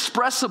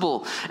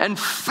inexpressible and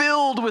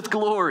filled with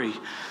glory,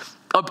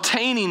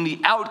 obtaining the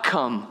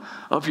outcome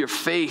of your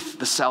faith,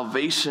 the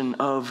salvation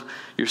of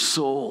your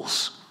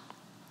souls.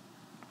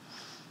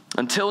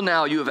 Until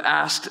now, you have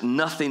asked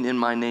nothing in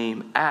my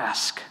name.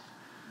 Ask,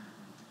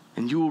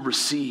 and you will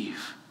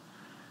receive,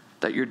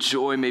 that your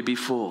joy may be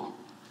full.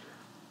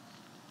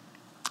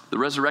 The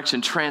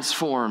resurrection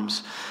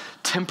transforms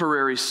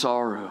temporary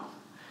sorrow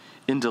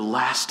into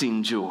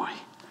lasting joy.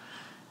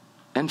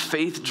 And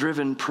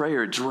faith-driven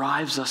prayer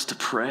drives us to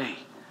pray.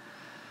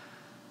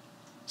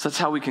 So that's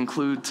how we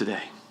conclude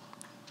today.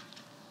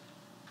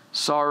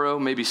 Sorrow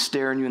may be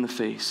staring you in the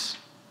face.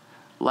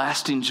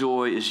 Lasting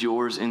joy is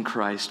yours in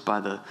Christ by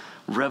the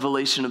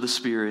revelation of the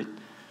Spirit,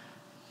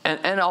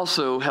 and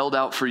also held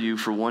out for you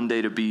for one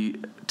day to be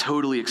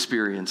totally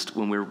experienced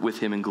when we're with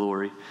him in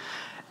glory.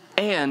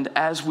 And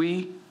as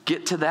we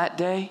get to that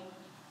day,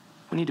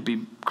 we need to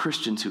be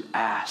Christians who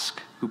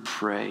ask, who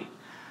pray,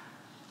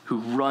 who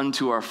run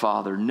to our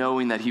Father,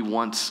 knowing that he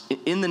wants,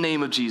 in the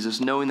name of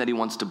Jesus, knowing that he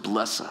wants to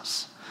bless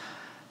us,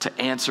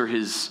 to answer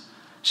his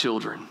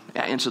children,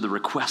 answer the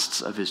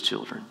requests of his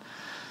children.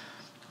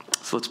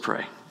 So let's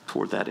pray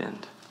toward that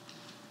end.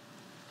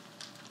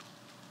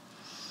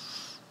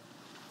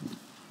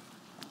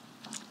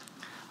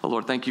 Oh,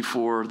 Lord, thank you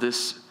for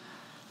this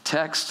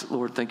text.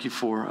 Lord, thank you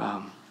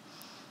for,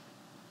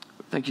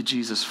 thank you,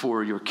 Jesus,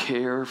 for your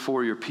care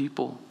for your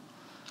people.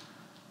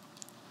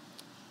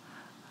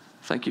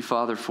 Thank you,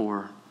 Father,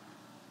 for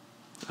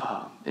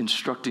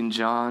instructing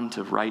John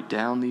to write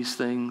down these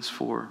things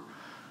for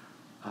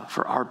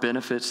our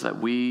benefits, that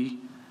we,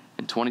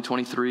 in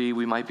 2023,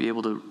 we might be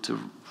able to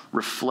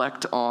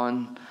reflect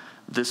on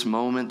this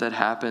moment that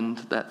happened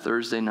that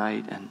Thursday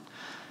night,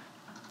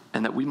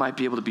 and that we might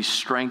be able to be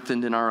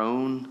strengthened in our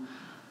own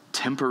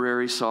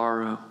temporary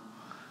sorrow,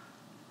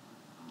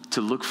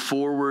 to look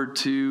forward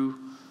to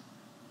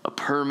a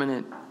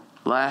permanent,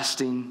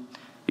 lasting,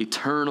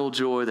 eternal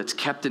joy that's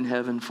kept in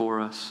heaven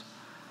for us.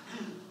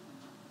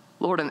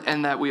 Lord,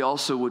 and that we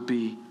also would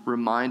be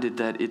reminded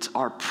that it's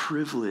our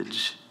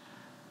privilege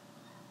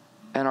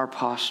and our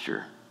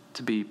posture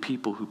to be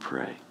people who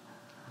pray,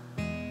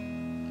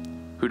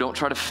 who don't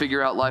try to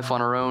figure out life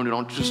on our own, who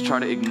don't just try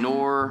to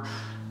ignore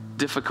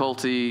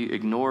difficulty,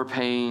 ignore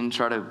pain,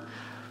 try to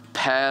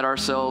pad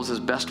ourselves as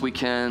best we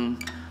can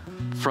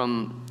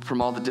from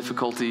all the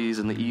difficulties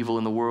and the evil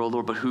in the world,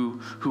 Lord, but who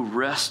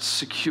rest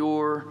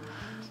secure,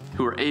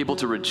 who are able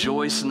to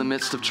rejoice in the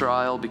midst of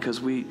trial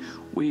because we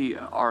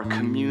are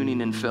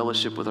communing in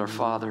fellowship with our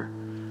Father,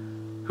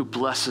 who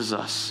blesses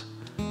us,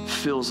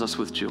 fills us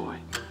with joy.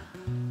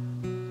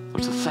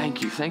 Lord, so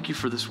thank you. Thank you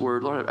for this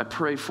word. Lord, I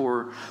pray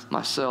for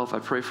myself. I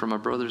pray for my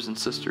brothers and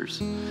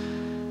sisters.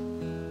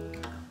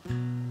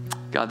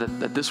 God,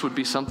 that this would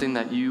be something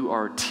that you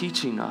are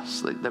teaching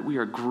us, that we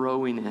are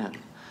growing in.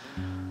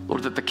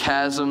 Lord, that the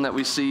chasm that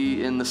we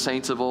see in the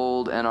saints of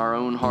old and our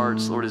own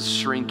hearts, Lord, is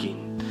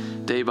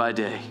shrinking day by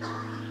day.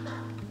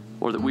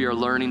 Or that we are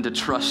learning to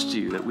trust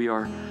you, that we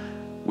are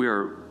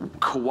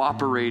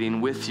cooperating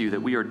with you,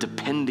 that we are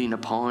depending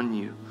upon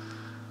you.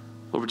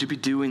 Lord, would you be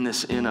doing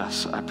this in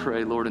us, I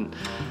pray, Lord. And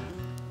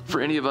for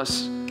any of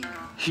us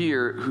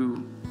here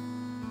who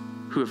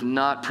have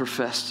not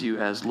professed you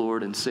as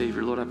Lord and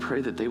Savior, Lord, I pray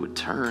that they would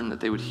turn,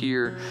 that they would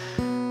hear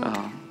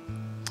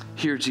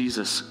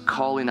Jesus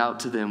calling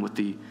out to them with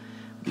the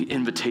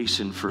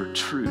invitation for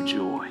true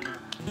joy.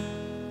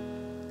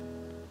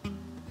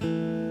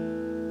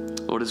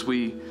 Lord, as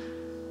we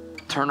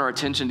turn our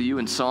attention to you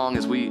in song,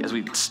 as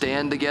we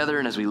stand together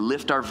and as we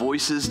lift our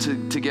voices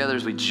together,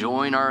 as we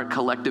join our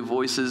collective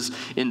voices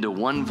into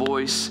one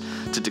voice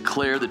to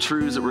declare the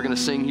truths that we're going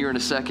to sing here in a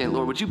second,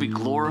 Lord, would you be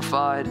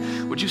glorified?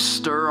 Would you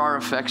stir our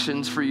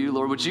affections for you,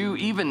 Lord? Would you,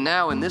 even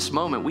now in this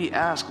moment, we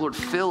ask, Lord,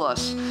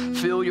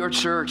 fill your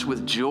church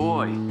with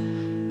joy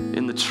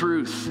in the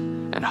truth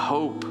and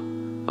hope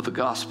of the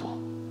gospel.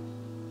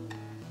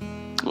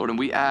 Lord, and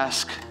we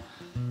ask,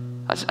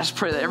 I just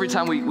pray that every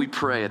time we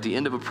pray, at the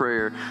end of a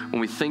prayer, when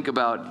we think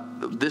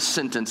about this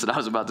sentence that I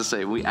was about to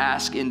say, we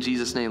ask in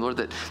Jesus' name, Lord,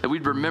 that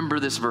we'd remember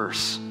this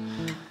verse,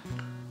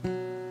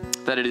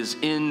 that it is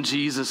in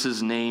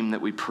Jesus' name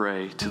that we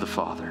pray to the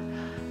Father,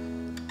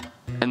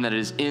 and that it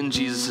is in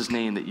Jesus'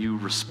 name that you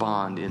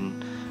respond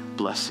in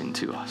blessing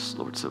to us,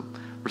 Lord. So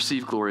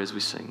receive glory as we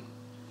sing.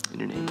 In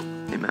your name,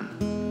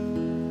 amen.